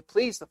 19, it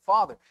pleased the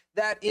Father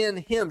that in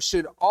Him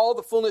should all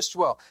the fullness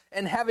dwell,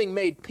 and having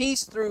made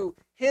peace through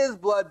His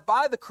blood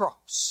by the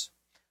cross,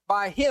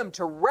 by Him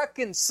to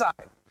reconcile,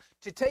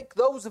 to take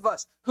those of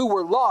us who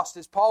were lost,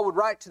 as Paul would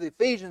write to the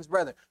Ephesians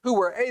brethren, who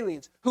were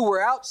aliens, who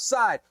were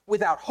outside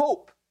without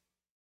hope.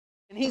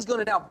 And He's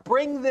going to now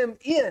bring them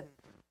in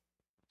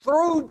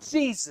through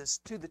Jesus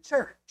to the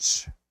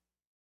church.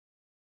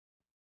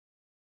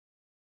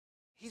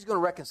 He's going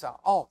to reconcile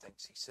all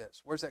things, He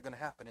says. Where's that going to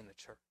happen? In the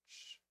church.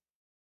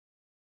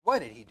 Why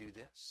did He do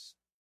this?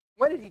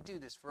 Why did He do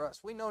this for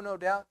us? We know, no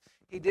doubt,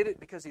 He did it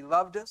because He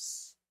loved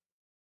us.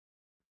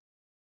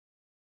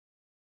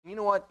 You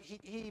know what? He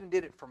even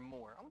did it for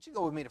more. I want you to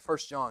go with me to 1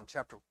 John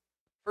chapter 1.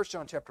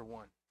 I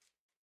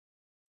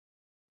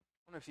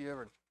wonder if you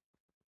ever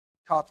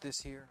caught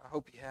this here. I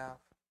hope you have.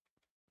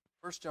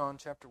 1 John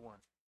chapter 1.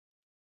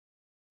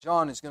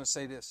 John is going to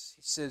say this.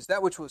 He says,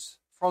 that which was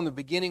from the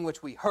beginning,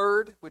 which we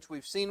heard, which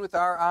we've seen with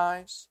our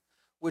eyes,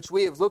 which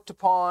we have looked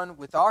upon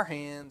with our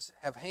hands,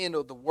 have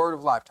handled the word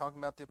of life. Talking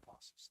about the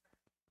apostles.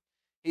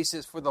 He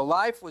says, for the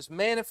life was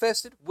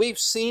manifested, we've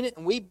seen it,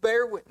 and we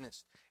bear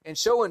witness, and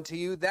show unto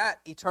you that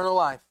eternal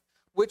life,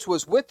 which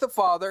was with the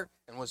Father,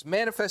 and was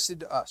manifested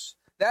to us.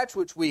 That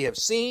which we have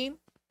seen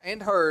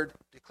and heard,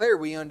 declare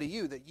we unto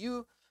you, that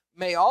you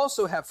may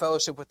also have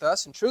fellowship with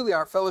us, and truly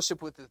our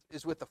fellowship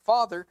is with the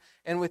Father,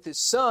 and with His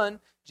Son,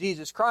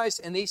 Jesus Christ.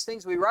 And these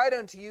things we write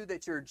unto you,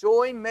 that your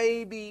joy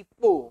may be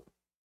full.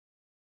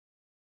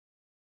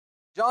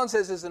 John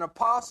says, as an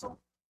apostle,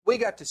 we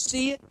got to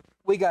see it,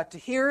 we got to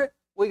hear it,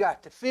 we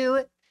got to feel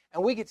it,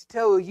 and we get to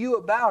tell you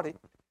about it,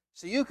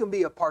 so you can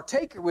be a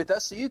partaker with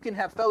us, so you can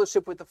have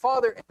fellowship with the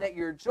Father, and that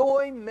your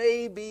joy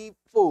may be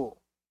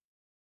full.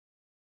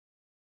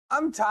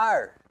 I'm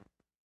tired.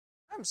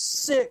 I'm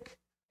sick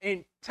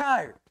and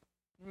tired.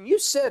 And you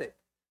said it.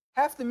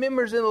 Half the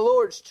members in the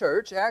Lord's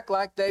church act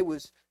like they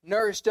was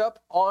nourished up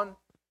on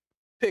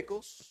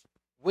pickles,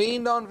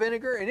 weaned on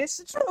vinegar, and it's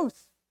the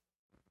truth.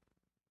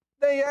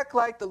 They act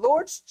like the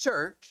Lord's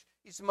church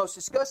is the most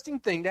disgusting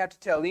thing to have to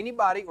tell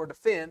anybody or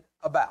defend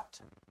about.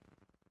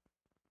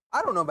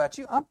 I don't know about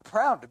you. I'm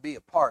proud to be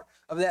a part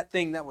of that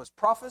thing that was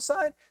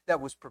prophesied, that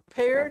was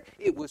prepared,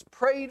 it was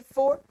prayed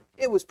for,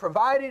 it was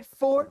provided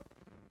for.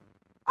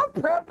 I'm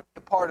proud to be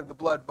a part of the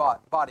blood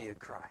body of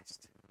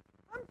Christ.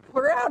 I'm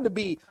proud to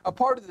be a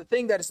part of the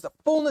thing that is the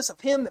fullness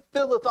of Him that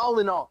filleth all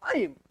in all. I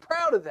am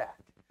proud of that.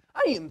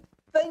 I am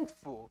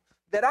thankful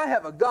that I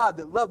have a God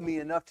that loved me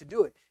enough to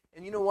do it.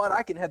 And you know what?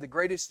 I can have the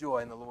greatest joy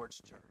in the Lord's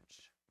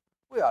church.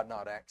 We ought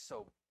not act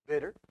so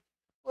bitter.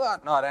 We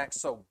ought not act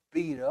so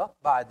beat up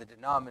by the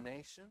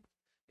denomination.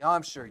 You know,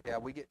 I'm sure,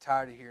 we get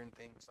tired of hearing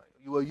things like,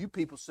 well, you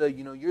people say,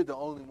 you're the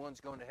only ones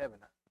going to heaven.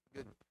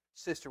 Good.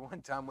 sister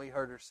one time, we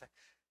heard her say,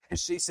 and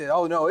she said,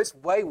 oh no, it's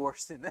way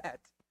worse than that.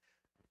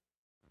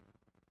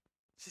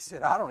 She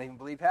said, I don't even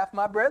believe half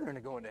my brethren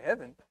are going to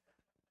heaven.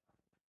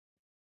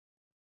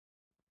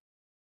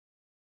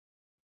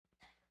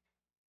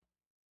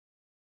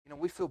 You know,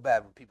 we feel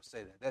bad when people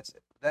say that.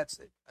 That's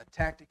a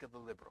tactic of the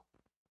liberal.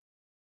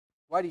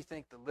 Why do you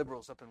think the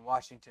liberals up in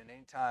Washington,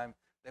 anytime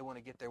they want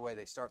to get their way,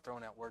 they start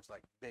throwing out words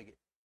like bigot,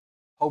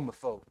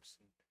 homophobes,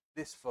 and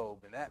this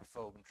phobe, and that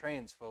phobe, and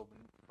transphobe,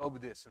 and phobia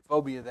this, and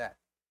phobia that?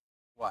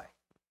 Why?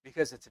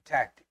 Because it's a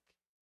tactic.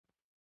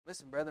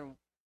 Listen, brethren,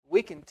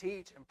 we can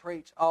teach and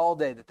preach all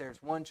day that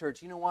there's one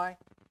church. You know why?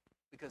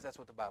 Because that's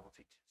what the Bible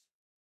teaches.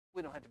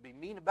 We don't have to be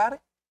mean about it.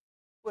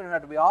 We don't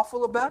have to be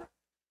awful about it.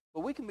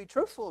 But we can be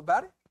truthful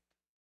about it.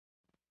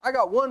 I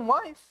got one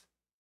wife.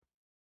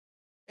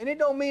 And it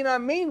don't mean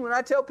I'm mean when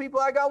I tell people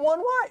I got one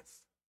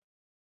wife.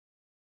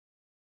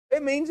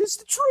 It means it's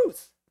the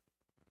truth.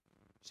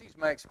 She's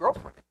my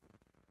ex-girlfriend.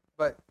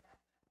 But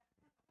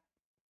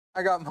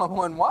I got my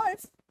one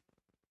wife.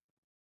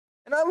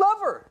 And I love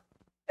her.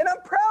 And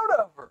I'm proud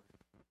of her.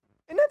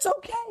 And that's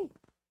okay.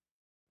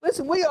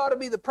 Listen, we ought to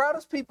be the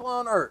proudest people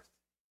on earth.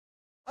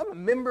 I'm a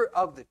member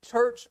of the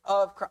Church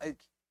of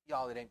Christ.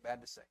 Y'all, it ain't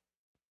bad to say.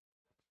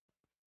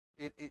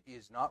 It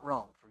is not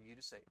wrong for you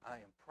to say, I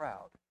am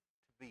proud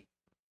to be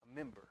a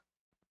member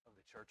of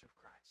the Church of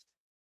Christ.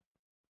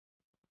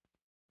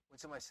 When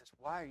somebody says,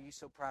 why are you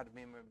so proud to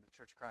be a member of the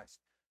Church of Christ?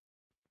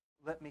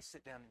 Let me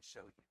sit down and show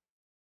you.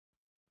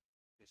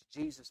 Because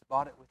Jesus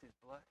bought it with his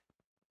blood.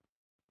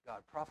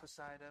 God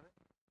prophesied of it.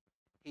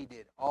 He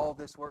did all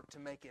this work to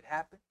make it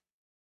happen.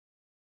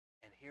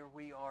 And here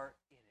we are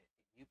in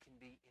it. You can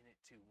be in it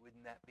too.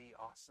 Wouldn't that be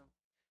awesome?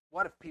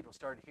 What if people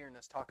started hearing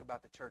us talk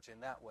about the church in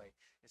that way?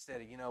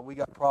 Instead of, we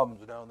got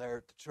problems down there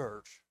at the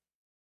church.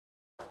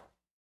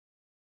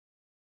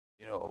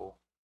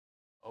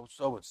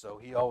 So-and-so,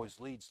 he always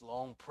leads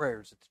long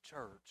prayers at the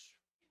church.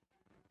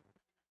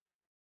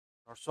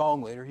 Our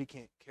song leader, he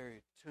can't carry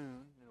a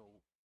tune,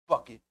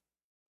 bucket.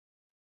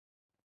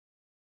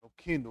 No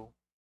Kindle.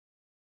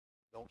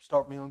 Don't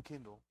start me on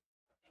Kindle.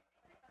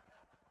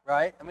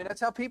 Right? I mean,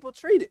 that's how people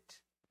treat it.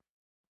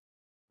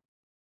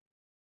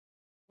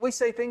 We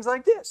say things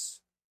like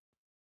this.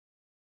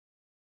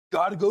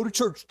 Got to go to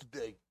church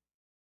today.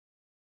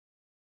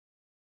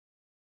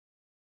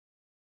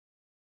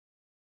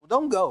 Well,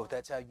 don't go if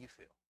that's how you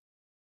feel.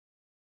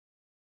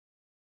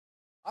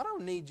 I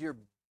don't need your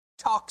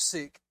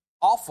toxic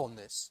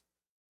awfulness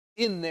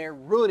in there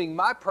ruining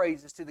my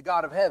praises to the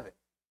God of heaven.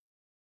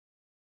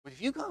 But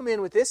if you come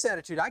in with this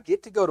attitude, I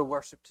get to go to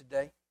worship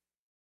today.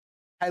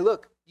 Hey,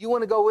 look, you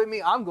want to go with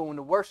me? I'm going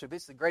to worship.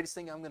 It's the greatest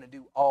thing I'm going to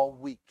do all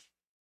week.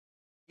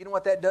 You know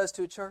what that does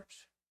to a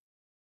church?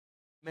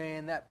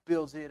 Man, that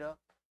builds it up.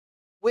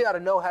 We ought to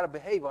know how to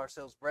behave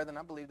ourselves, brethren.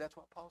 I believe that's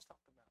what Paul's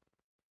talking about.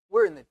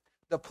 We're in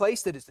the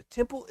place that is the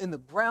temple in the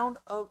ground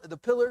of the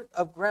pillar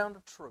of ground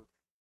of truth.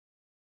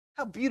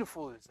 How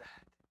beautiful is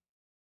that?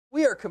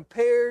 We are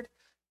compared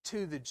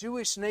to the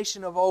Jewish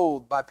nation of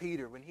old by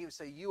Peter when he would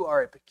say, you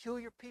are a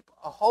peculiar people,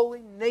 a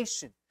holy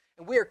nation.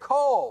 And we're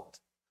called,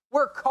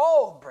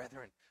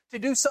 brethren, to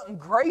do something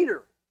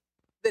greater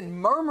than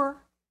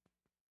murmur.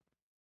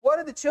 What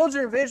did the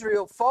children of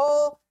Israel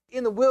fall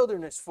in the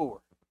wilderness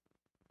for?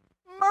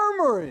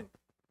 Murmuring.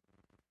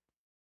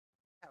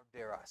 How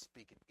dare I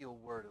speak an ill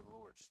word of the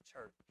Lord's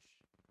church?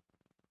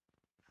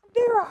 How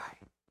dare I?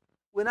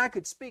 When I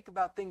could speak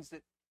about things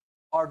that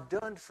are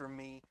done for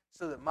me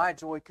so that my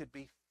joy could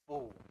be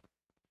full.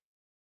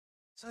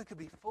 So it could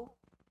be full.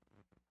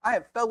 I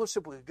have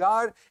fellowship with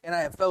God and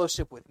I have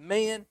fellowship with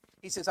man.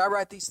 He says, I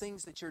write these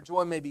things that your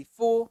joy may be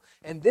full.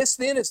 And this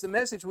then is the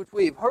message which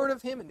we have heard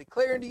of him and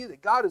declare unto you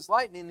that God is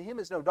light and in him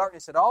is no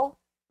darkness at all.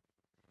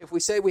 If we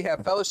say we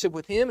have fellowship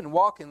with him and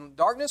walk in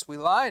darkness, we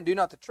lie and do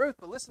not the truth.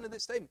 But listen to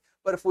this statement.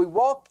 But if we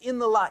walk in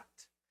the light,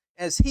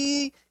 as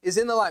he is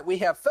in the light, we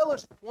have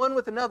fellowship one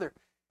with another.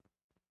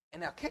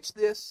 And now catch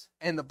this.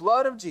 And the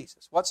blood of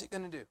Jesus, what's it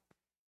going to do?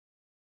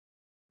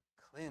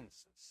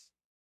 Cleanses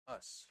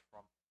us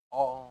from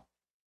all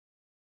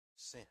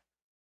sin.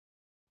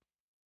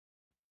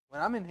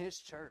 When I'm in his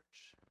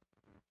church,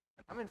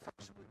 I'm in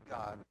fellowship with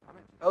God, I'm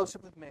in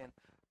fellowship with man,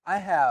 I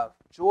have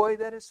joy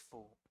that is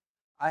full.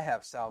 I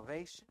have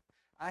salvation.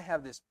 I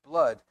have this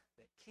blood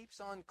that keeps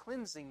on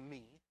cleansing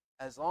me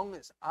as long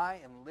as I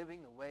am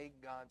living the way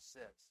God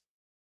says.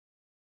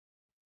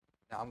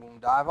 Now I'm going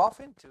to dive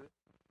off into it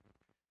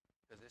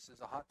because this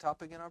is a hot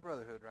topic in our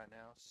brotherhood right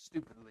now,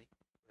 stupidly,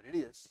 but it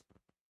is.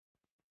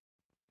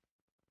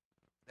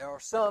 There are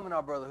some in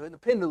our brotherhood, the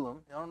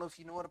pendulum. I don't know if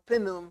you know what a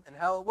pendulum and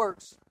how it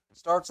works. It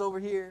starts over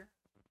here.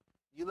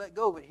 You let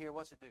go of it here,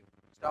 what's it do?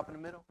 Stop in the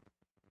middle?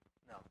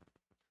 No.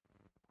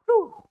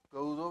 Whew.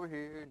 Goes over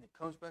here, and it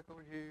comes back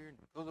over here, and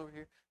it goes over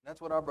here. And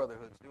that's what our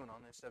brotherhood's doing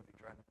on this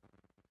subject right now.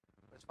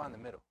 Let's find the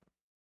middle.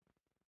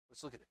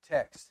 Let's look at the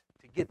text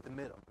to get the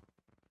middle.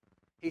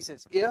 He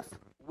says, if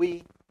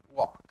we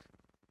walk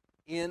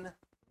in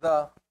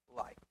the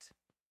light.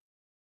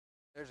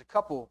 There's a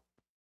couple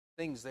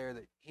things there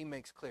that he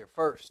makes clear.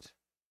 First,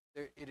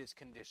 it is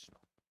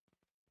conditional.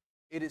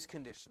 It is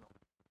conditional.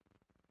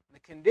 The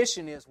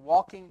condition is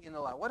walking in the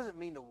light. What does it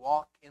mean to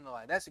walk in the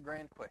light? That's a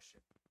grand question.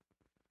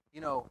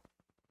 You know,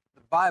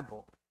 the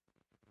Bible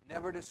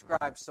never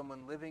describes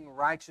someone living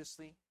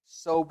righteously,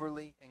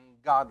 soberly, and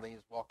godly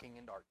as walking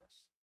in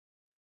darkness.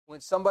 When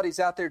somebody's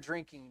out there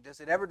drinking,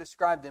 does it ever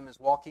describe them as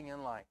walking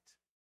in light?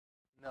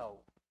 No.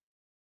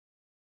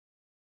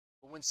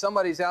 But when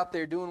somebody's out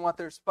there doing what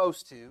they're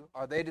supposed to,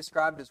 are they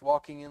described as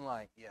walking in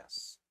light?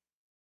 Yes.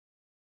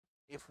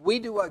 If we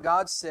do what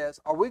God says,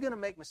 are we going to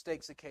make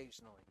mistakes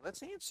occasionally?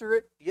 Let's answer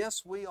it.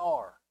 Yes, we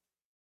are.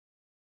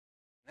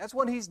 That's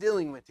what He's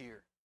dealing with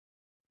here.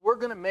 We're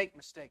going to make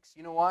mistakes.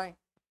 You know why?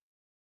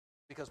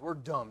 Because we're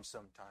dumb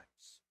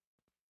sometimes.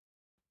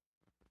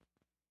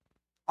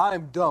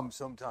 I'm dumb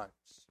sometimes.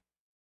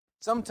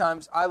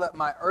 Sometimes I let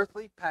my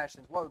earthly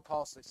passions, what would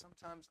Paul say?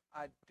 Sometimes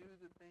I do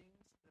the things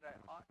that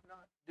I ought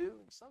not do,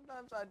 and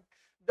sometimes I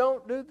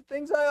don't do the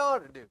things I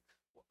ought to do.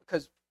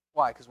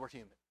 Why? Because we're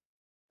human.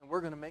 And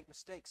we're going to make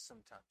mistakes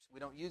sometimes. We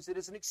don't use it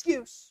as an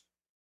excuse,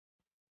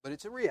 but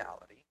it's a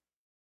reality.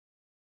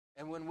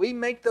 And when we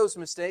make those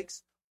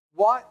mistakes,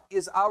 what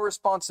is our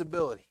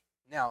responsibility?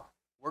 Now,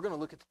 we're going to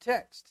look at the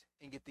text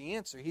and get the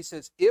answer. He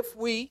says, if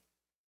we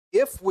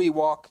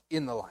walk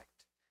in the light,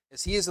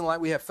 as He is in the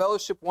light, we have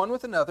fellowship one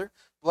with another.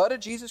 Blood of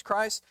Jesus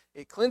Christ,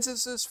 it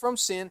cleanses us from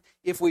sin.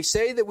 If we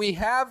say that we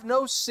have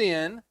no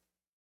sin,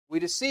 we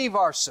deceive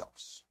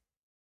ourselves.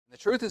 The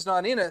truth is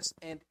not in us.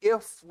 And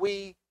if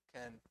we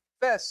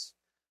confess,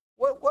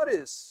 what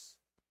is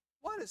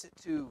it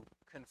to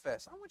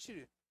confess? I want you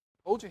to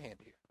hold your hand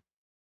here.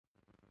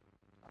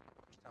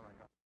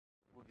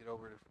 We'll get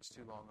over it if it's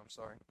too long, I'm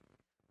sorry.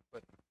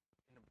 But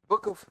in the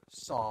book of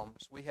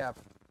Psalms, we have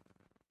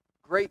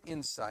great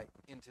insight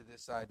into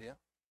this idea.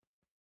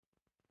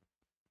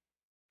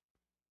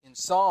 In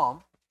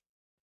Psalm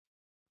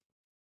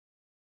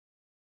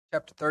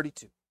chapter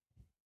 32,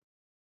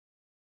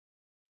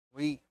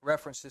 we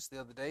referenced this the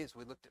other day as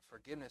we looked at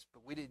forgiveness,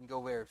 but we didn't go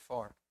very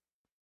far.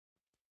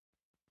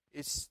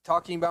 It's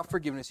talking about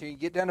forgiveness here. You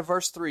get down to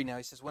verse 3 now.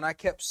 He says, when I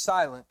kept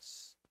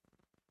silence,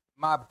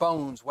 my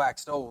bones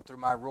waxed old through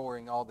my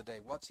roaring all the day.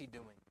 What's he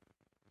doing?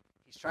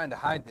 He's trying to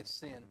hide this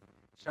sin.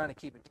 He's trying to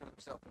keep it to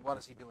himself. And what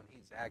is he doing?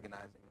 He's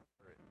agonizing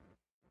for it.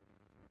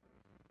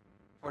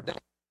 For days,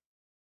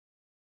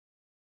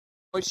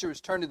 moisture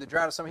was turned to the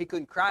drought of summer. He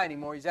couldn't cry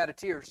anymore. He's out of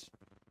tears.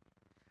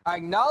 I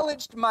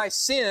acknowledged my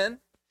sin,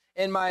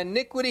 and my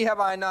iniquity have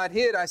I not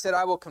hid. I said,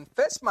 I will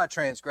confess my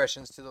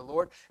transgressions to the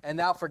Lord, and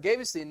thou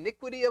forgavest the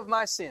iniquity of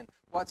my sin.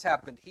 What's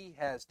happened? He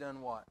has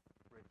done what?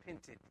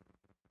 Repented.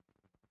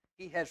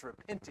 He has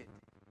repented.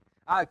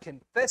 I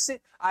confess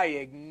it, I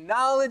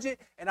acknowledge it,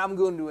 and I'm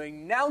going to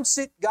announce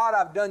it. God,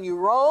 I've done you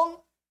wrong.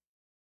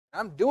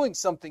 I'm doing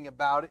something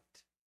about it.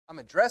 I'm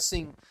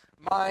addressing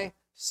my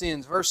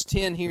sins. Verse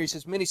 10 here, he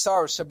says, many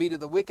sorrows shall be to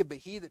the wicked, but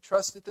he that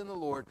trusteth in the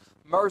Lord,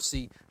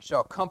 mercy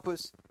shall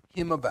compass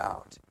him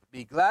about.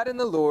 Be glad in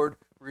the Lord,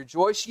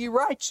 rejoice ye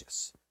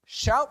righteous.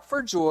 Shout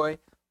for joy,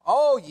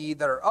 all ye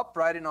that are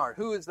upright in heart.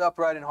 Who is the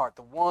upright in heart?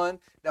 The one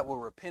that will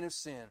repent of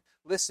sin.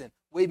 Listen,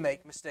 we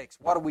make mistakes.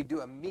 What do we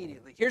do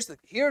immediately? Here's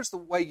the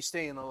way you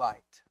stay in the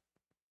light.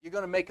 You're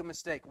going to make a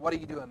mistake. What do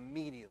you do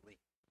immediately?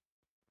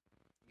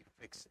 You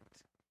fix it.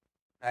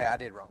 Hey, I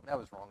did wrong. That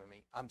was wrong of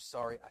me. I'm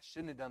sorry. I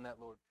shouldn't have done that,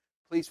 Lord.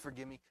 Please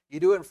forgive me. You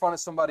do it in front of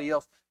somebody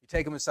else. You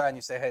take them aside and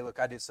you say, hey, look,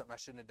 I did something I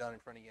shouldn't have done in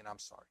front of you, and I'm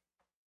sorry.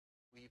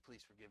 Will you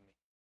please forgive me?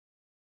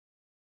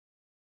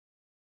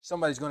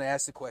 Somebody's going to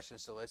ask the question,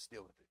 so let's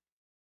deal with it.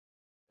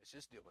 Let's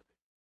just deal with it.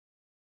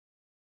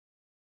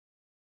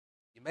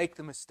 You make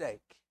the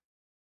mistake,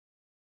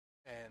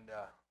 and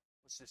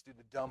let's just do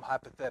the dumb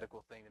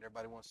hypothetical thing that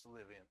everybody wants to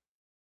live in.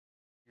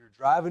 You're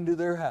driving to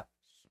their house,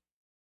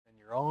 and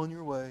you're on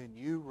your way, and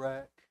you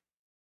wreck,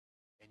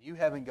 and you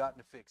haven't gotten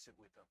to fix it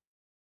with them.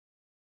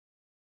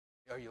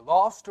 Are you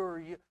lost,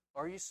 or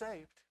are you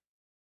saved?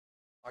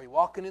 Are you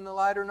walking in the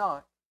light or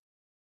not?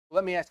 Well,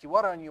 let me ask you,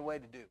 what are you on your way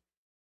to do?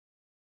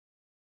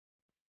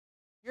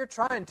 You're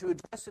trying to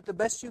address it the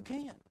best you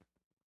can.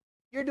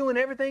 You're doing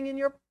everything in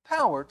your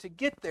power to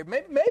get there.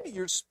 Maybe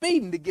you're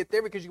speeding to get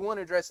there because you want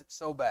to address it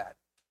so bad.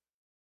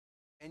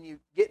 And you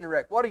get in a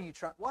wreck. What are you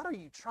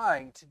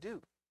trying to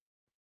do?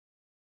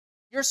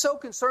 You're so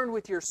concerned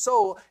with your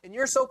soul, and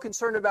you're so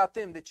concerned about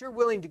them that you're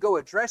willing to go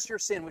address your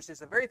sin, which is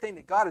the very thing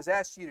that God has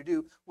asked you to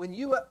do. When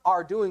you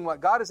are doing what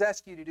God has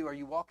asked you to do, are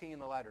you walking in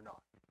the light or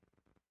not?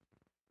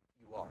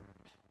 You are.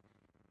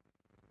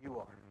 You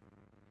are.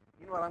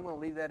 You know what? I'm going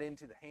to leave that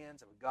into the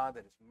hands of a God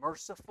that is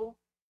merciful,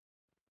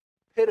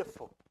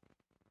 pitiful,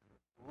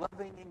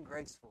 loving, and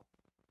graceful.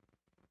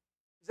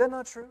 Is that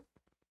not true?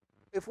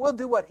 If we'll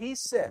do what He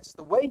says,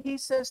 the way He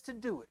says to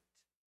do it,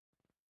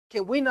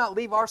 can we not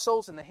leave our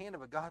souls in the hand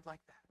of a God like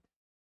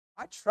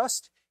that? I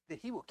trust that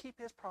He will keep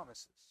His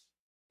promises.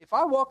 If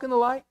I walk in the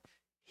light,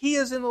 He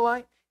is in the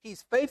light.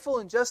 He's faithful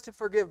and just to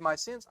forgive my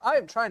sins. I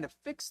am trying to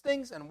fix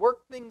things and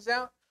work things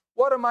out.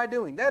 What am I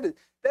doing? That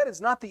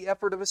is not the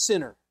effort of a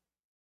sinner.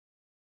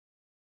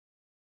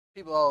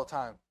 People all the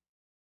time,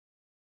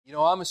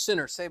 I'm a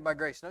sinner saved by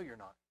grace. No, you're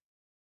not.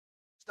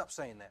 Stop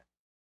saying that.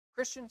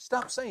 Christian,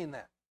 stop saying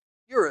that.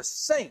 You're a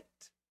saint.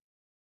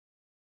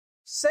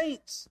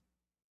 Saints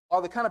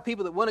are the kind of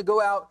people that want to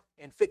go out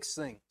and fix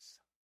things.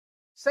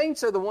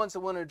 Saints are the ones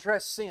that want to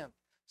address sin.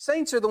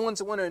 Saints are the ones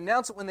that want to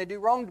announce it when they do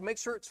wrong to make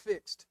sure it's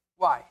fixed.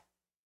 Why?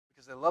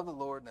 Because they love the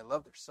Lord and they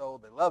love their soul.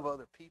 They love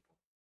other people.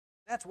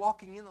 That's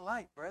walking in the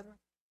light, brethren.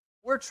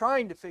 We're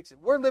trying to fix it.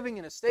 We're living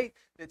in a state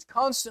that's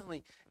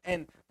constantly,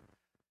 and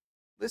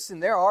listen,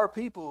 there are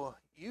people,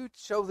 you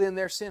show them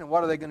their sin, and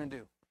what are they going to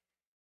do?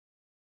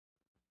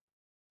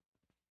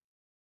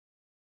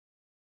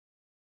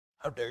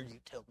 How dare you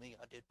tell me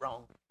I did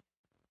wrong?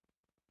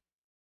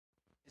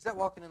 Is that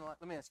walking in the light?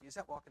 Let me ask you, is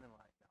that walking in the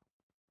light? No.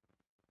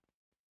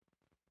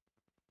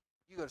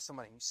 You go to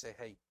somebody and you say,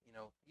 hey,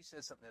 you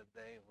said something the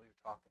other day and we were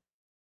talking.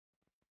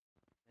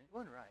 And it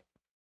wasn't right.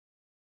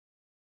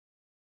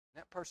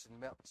 And that person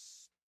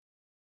melts.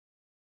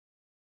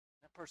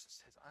 That person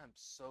says, I'm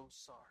so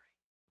sorry.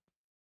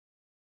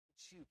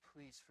 Would you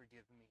please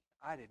forgive me?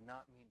 I did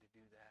not mean to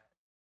do that.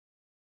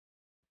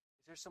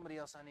 Is there somebody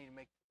else I need to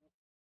make?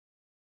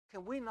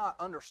 Can we not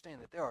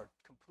understand that there are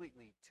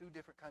completely two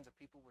different kinds of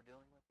people we're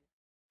dealing with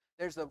here?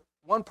 There's the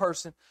one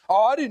person,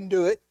 I didn't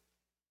do it.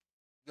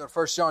 Go to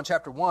 1 John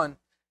chapter 1.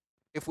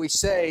 If we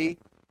say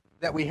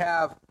that we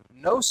have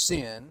no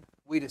sin,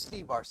 we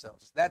deceive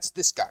ourselves. That's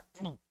this guy.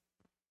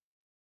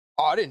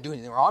 I didn't do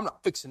anything wrong. I'm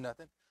not fixing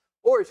nothing.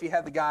 Or if you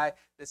have the guy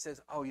that says,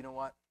 you know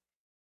what?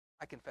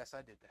 I confess I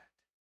did that.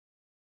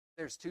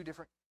 There's two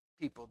different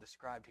people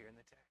described here in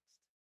the text.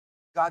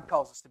 God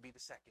calls us to be the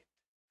second.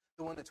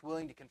 The one that's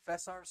willing to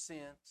confess our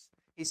sins.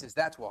 He says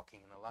that's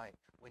walking in the light.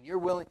 When you're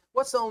willing,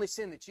 what's the only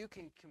sin that you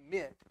can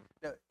commit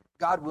that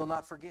God will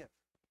not forgive?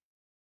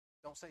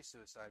 Don't say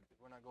suicide.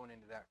 We're not going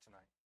into that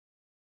tonight.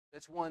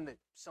 That's one that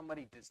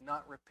somebody does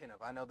not repent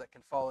of. I know that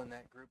can fall in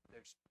that group.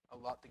 There's a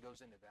lot that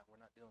goes into that. We're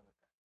not dealing with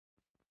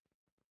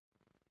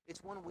that.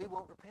 It's one we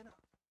won't repent of.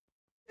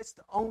 It's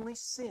the only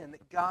sin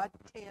that God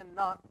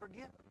cannot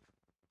forgive.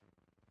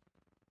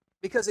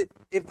 Because it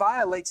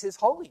violates His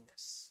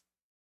holiness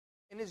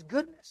and His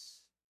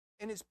goodness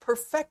and His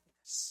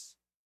perfectness.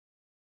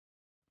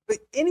 But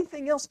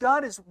anything else,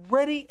 God is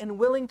ready and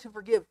willing to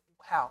forgive.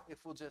 How? If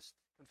we'll just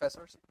confess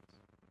our sins.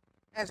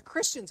 As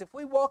Christians, if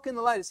we walk in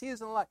the light as He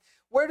is in the light,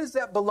 where does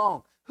that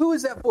belong? Who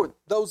is that for?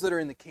 Those that are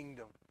in the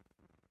kingdom.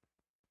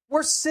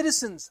 We're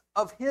citizens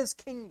of His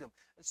kingdom.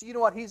 And so you know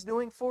what He's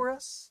doing for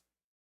us?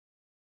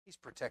 He's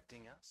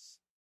protecting us.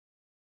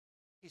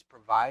 He's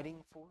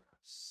providing for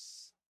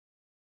us.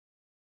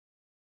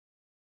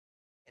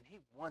 And He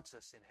wants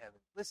us in heaven.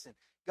 Listen,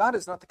 God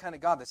is not the kind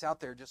of God that's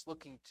out there just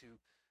looking to,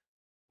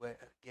 well,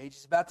 Gage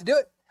is about to do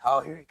it.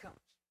 Oh, here he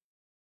comes.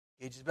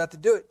 Gage is about to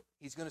do it.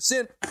 He's going to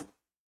sin.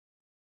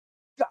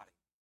 Got it.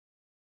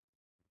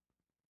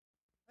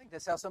 I think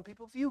that's how some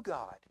people view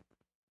God.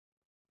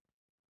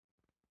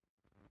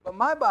 But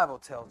my Bible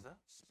tells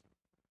us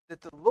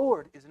that the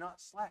Lord is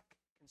not slack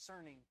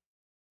concerning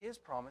His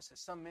promise, as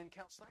some men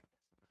count slackness,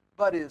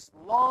 but is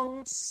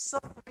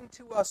long-suffering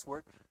to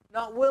usward,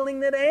 not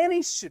willing that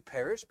any should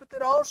perish, but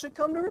that all should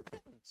come to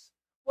repentance.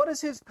 What is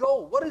His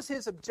goal? What is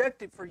His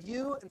objective for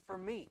you and for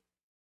me?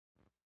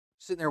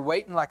 Sitting there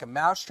waiting like a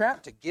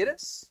mousetrap to get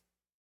us?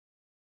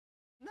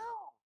 No.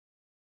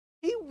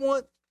 He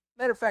wants,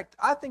 matter of fact,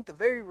 I think the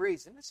very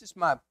reason, this is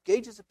my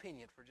Gage's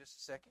opinion for just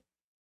a second,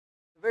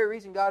 the very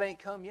reason God ain't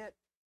come yet,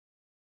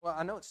 well,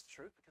 I know it's the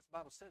truth because the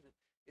Bible says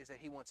it, is that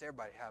He wants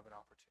everybody to have an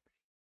opportunity.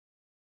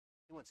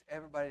 He wants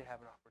everybody to have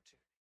an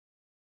opportunity.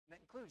 And that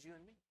includes you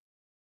and me.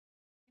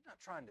 He's not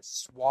trying to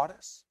swat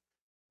us,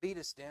 beat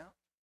us down.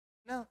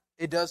 No,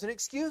 it doesn't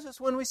excuse us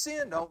when we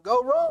sin. Don't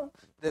go wrong.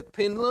 The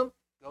pendulum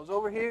goes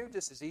over here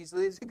just as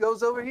easily as it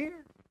goes over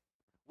here.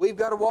 We've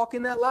got to walk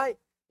in that light.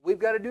 We've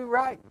got to do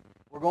right.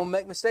 We're going to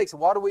make mistakes. And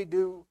what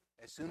do?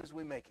 As soon as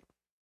we make it,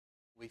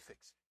 we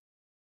fix it.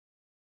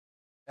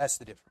 That's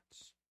the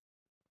difference.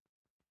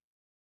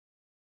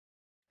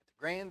 At the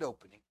grand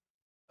opening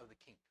of the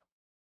kingdom,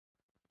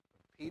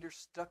 Peter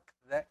stuck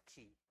that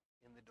key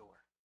in the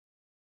door,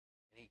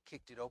 and he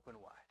kicked it open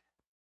wide.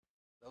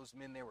 Those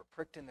men there were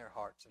pricked in their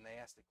hearts, and they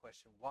asked the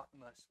question, what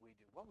must we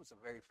do? What was the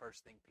very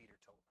first thing Peter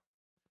told them?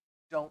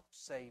 Don't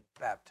say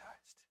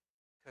baptized,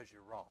 because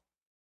you're wrong.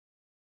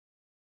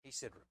 He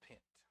said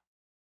repent.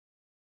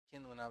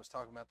 Kendall and I was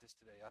talking about this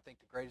today. I think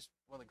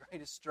one of the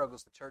greatest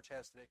struggles the church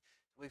has today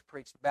is we've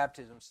preached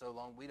baptism so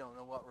long we don't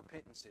know what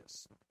repentance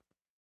is.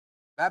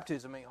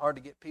 Baptism ain't hard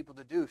to get people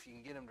to do if you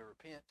can get them to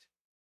repent.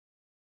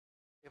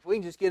 If we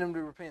can just get them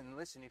to repent, and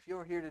listen, if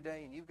you're here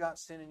today and you've got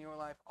sin in your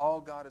life,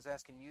 all God is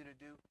asking you to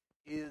do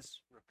is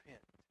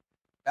repent.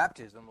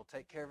 Baptism will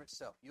take care of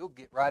itself. You'll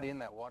get right in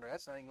that water.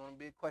 That's not even going to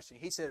be a question.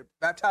 He said,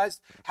 baptized,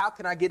 how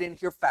can I get in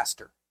here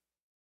faster?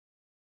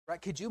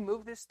 Right? Could you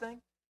move this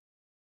thing?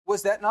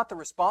 Was that not the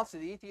response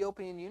of the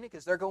Ethiopian eunuch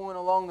as they're going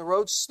along the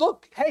road?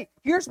 Look, hey,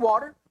 here's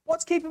water.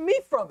 What's keeping me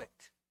from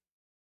it?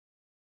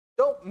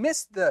 Don't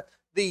miss the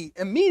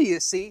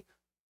immediacy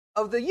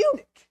of the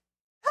eunuch.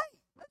 Hey,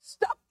 let's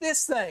stop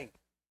this thing.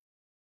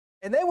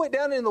 And they went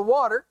down in the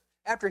water.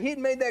 After he'd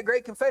made that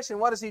great confession,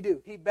 what does he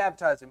do? He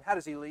baptized him. How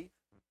does he leave?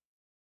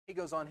 he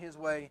goes on his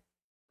way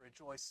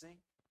rejoicing.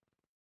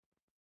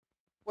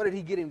 What did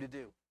he get him to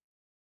do?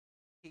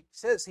 He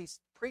says he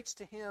preached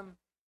to him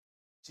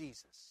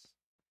Jesus.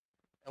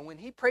 And when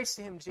he preached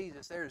to him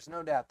Jesus, there is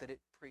no doubt that it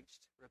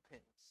preached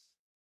repentance.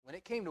 When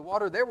it came to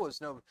water, there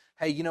was no,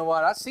 hey, you know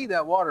what, I see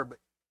that water, but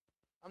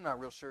I'm not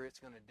real sure it's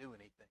going to do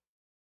anything.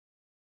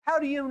 How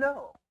do you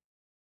know?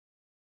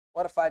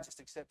 What if I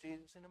just accept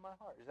Jesus into my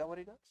heart? Is that what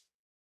he does?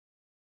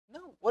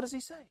 No. What does he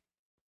say?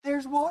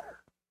 There's water.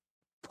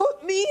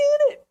 Put me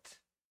in it.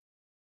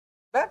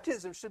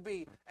 Baptism should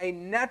be a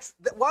natural.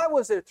 Why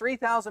was there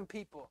 3,000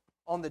 people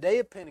on the day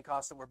of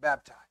Pentecost that were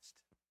baptized?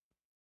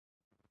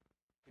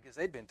 Because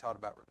they'd been taught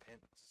about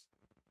repentance.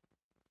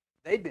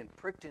 They'd been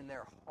pricked in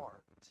their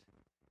heart. And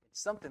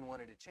something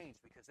wanted to change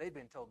because they'd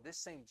been told, this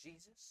same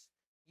Jesus,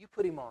 you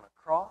put him on a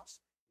cross,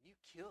 you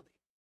killed him.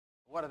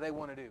 What do they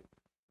want to do?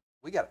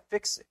 We got to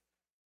fix it.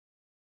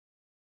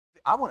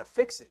 I want to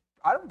fix it.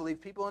 I don't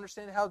believe people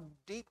understand how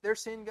deep their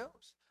sin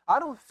goes. I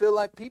don't feel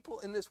like people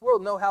in this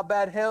world know how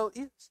bad hell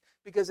is.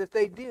 Because if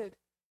they did,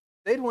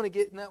 they'd want to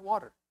get in that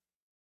water.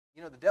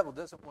 You know, the devil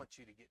doesn't want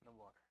you to get in the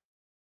water.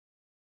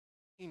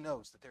 He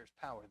knows that there's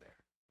power there.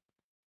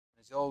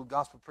 As the old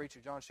gospel preacher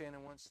John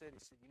Shannon once said, he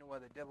said, you know why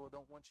the devil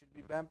don't want you to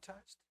be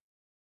baptized?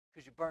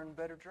 Because you burn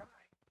better dry.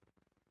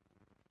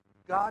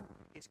 God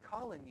is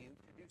calling you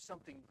to do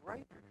something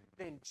greater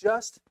than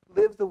just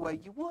live the way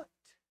you want.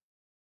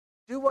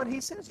 Do what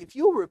he says. If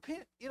you'll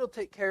repent, it'll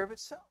take care of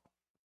itself.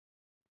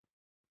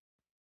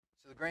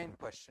 So the grand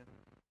question,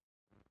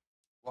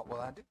 what will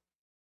I do?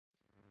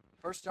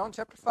 1 John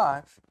chapter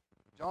 5,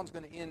 John's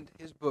going to end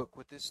his book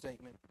with this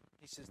statement.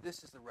 He says,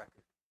 this is the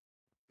record.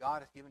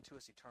 God hath given to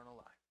us eternal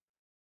life.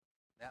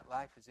 That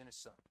life is in his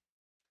Son.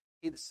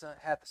 He that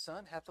hath the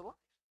Son hath the life.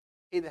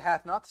 He that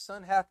hath not the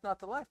Son hath not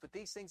the life. But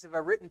these things have I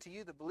written to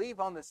you that believe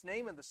on this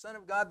name of the Son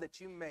of God,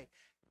 that you may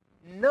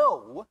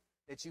know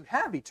that you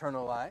have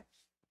eternal life.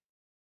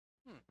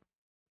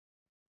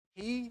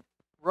 He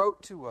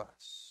wrote to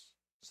us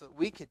so that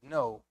we could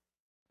know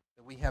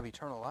that we have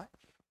eternal life.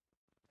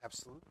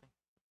 Absolutely.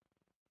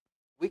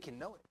 We can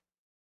know it.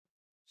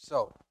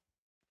 So,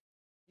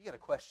 you got a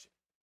question.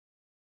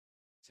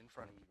 It's in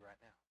front of you right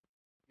now.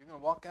 You're going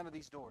to walk out of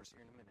these doors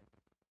here in a minute.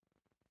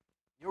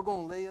 You're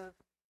going to live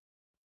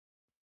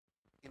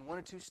in one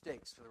or two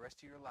states for the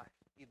rest of your life.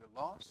 Either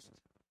lost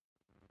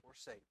or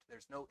saved.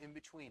 There's no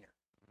in-betweener.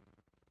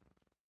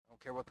 I don't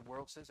care what the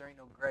world says. There ain't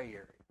no gray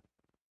area.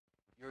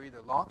 You're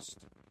either lost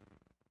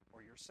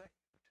or you're saved.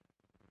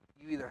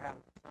 You either have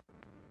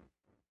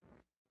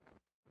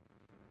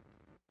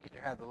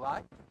the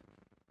life,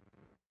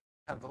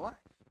 have the life.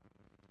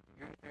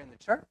 You're either in the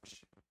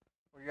church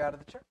or you're out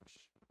of the church.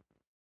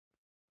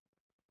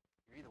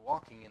 You're either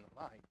walking in the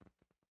light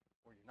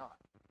or you're not.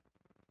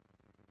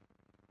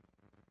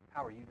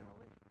 How are you going to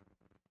live?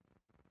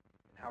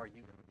 And how are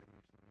you going to live?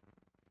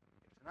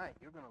 If tonight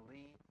you're going to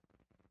leave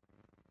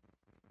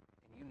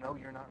and you know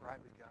you're not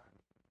right with God,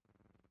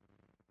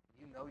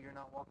 you know you're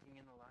not walking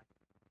in the light,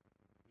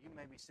 you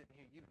may be sitting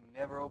here, you've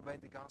never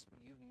obeyed the gospel,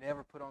 you've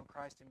never put on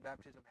Christ in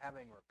baptism,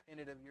 having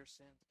repented of your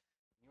sins,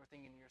 and you're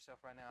thinking to yourself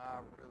right now,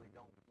 I really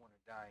don't want to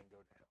die and go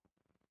to hell.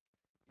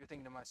 You're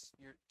thinking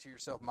to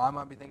yourself, I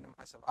might be thinking to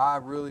myself, I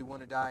really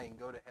want to die and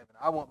go to heaven.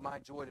 I want my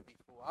joy to be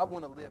full. I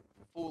want to live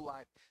a full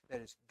life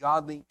that is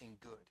godly and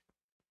good.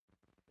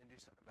 Then do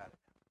something about it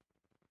now.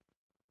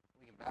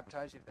 We can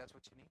baptize you if that's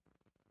what you need.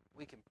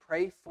 We can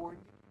pray for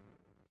you,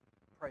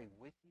 pray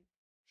with you,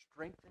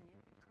 strengthen you.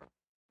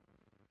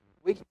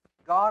 We can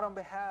God on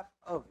behalf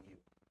of you.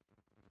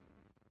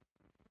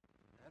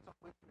 And that's what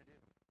we're going to do.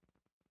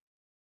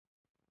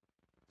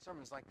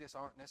 Sermons like this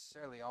aren't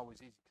necessarily always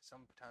easy because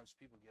sometimes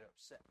people get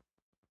upset.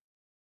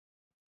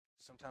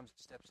 Sometimes it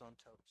steps on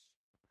toes.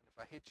 And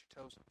if I hit your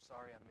toes, I'm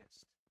sorry I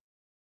missed.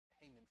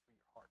 Amen for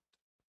your heart.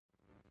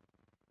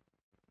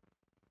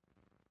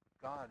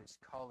 God is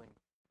calling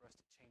for us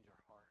to change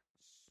our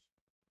hearts.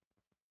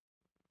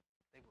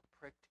 They were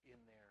pricked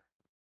in their hearts.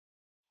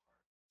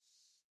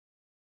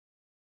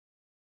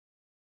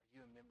 Are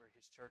you a member of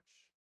his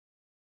church?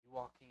 You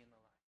walking in the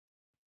light?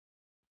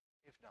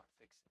 If not,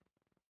 fix it.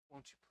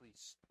 Won't you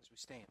please, as we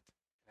stand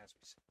and as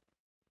we sing.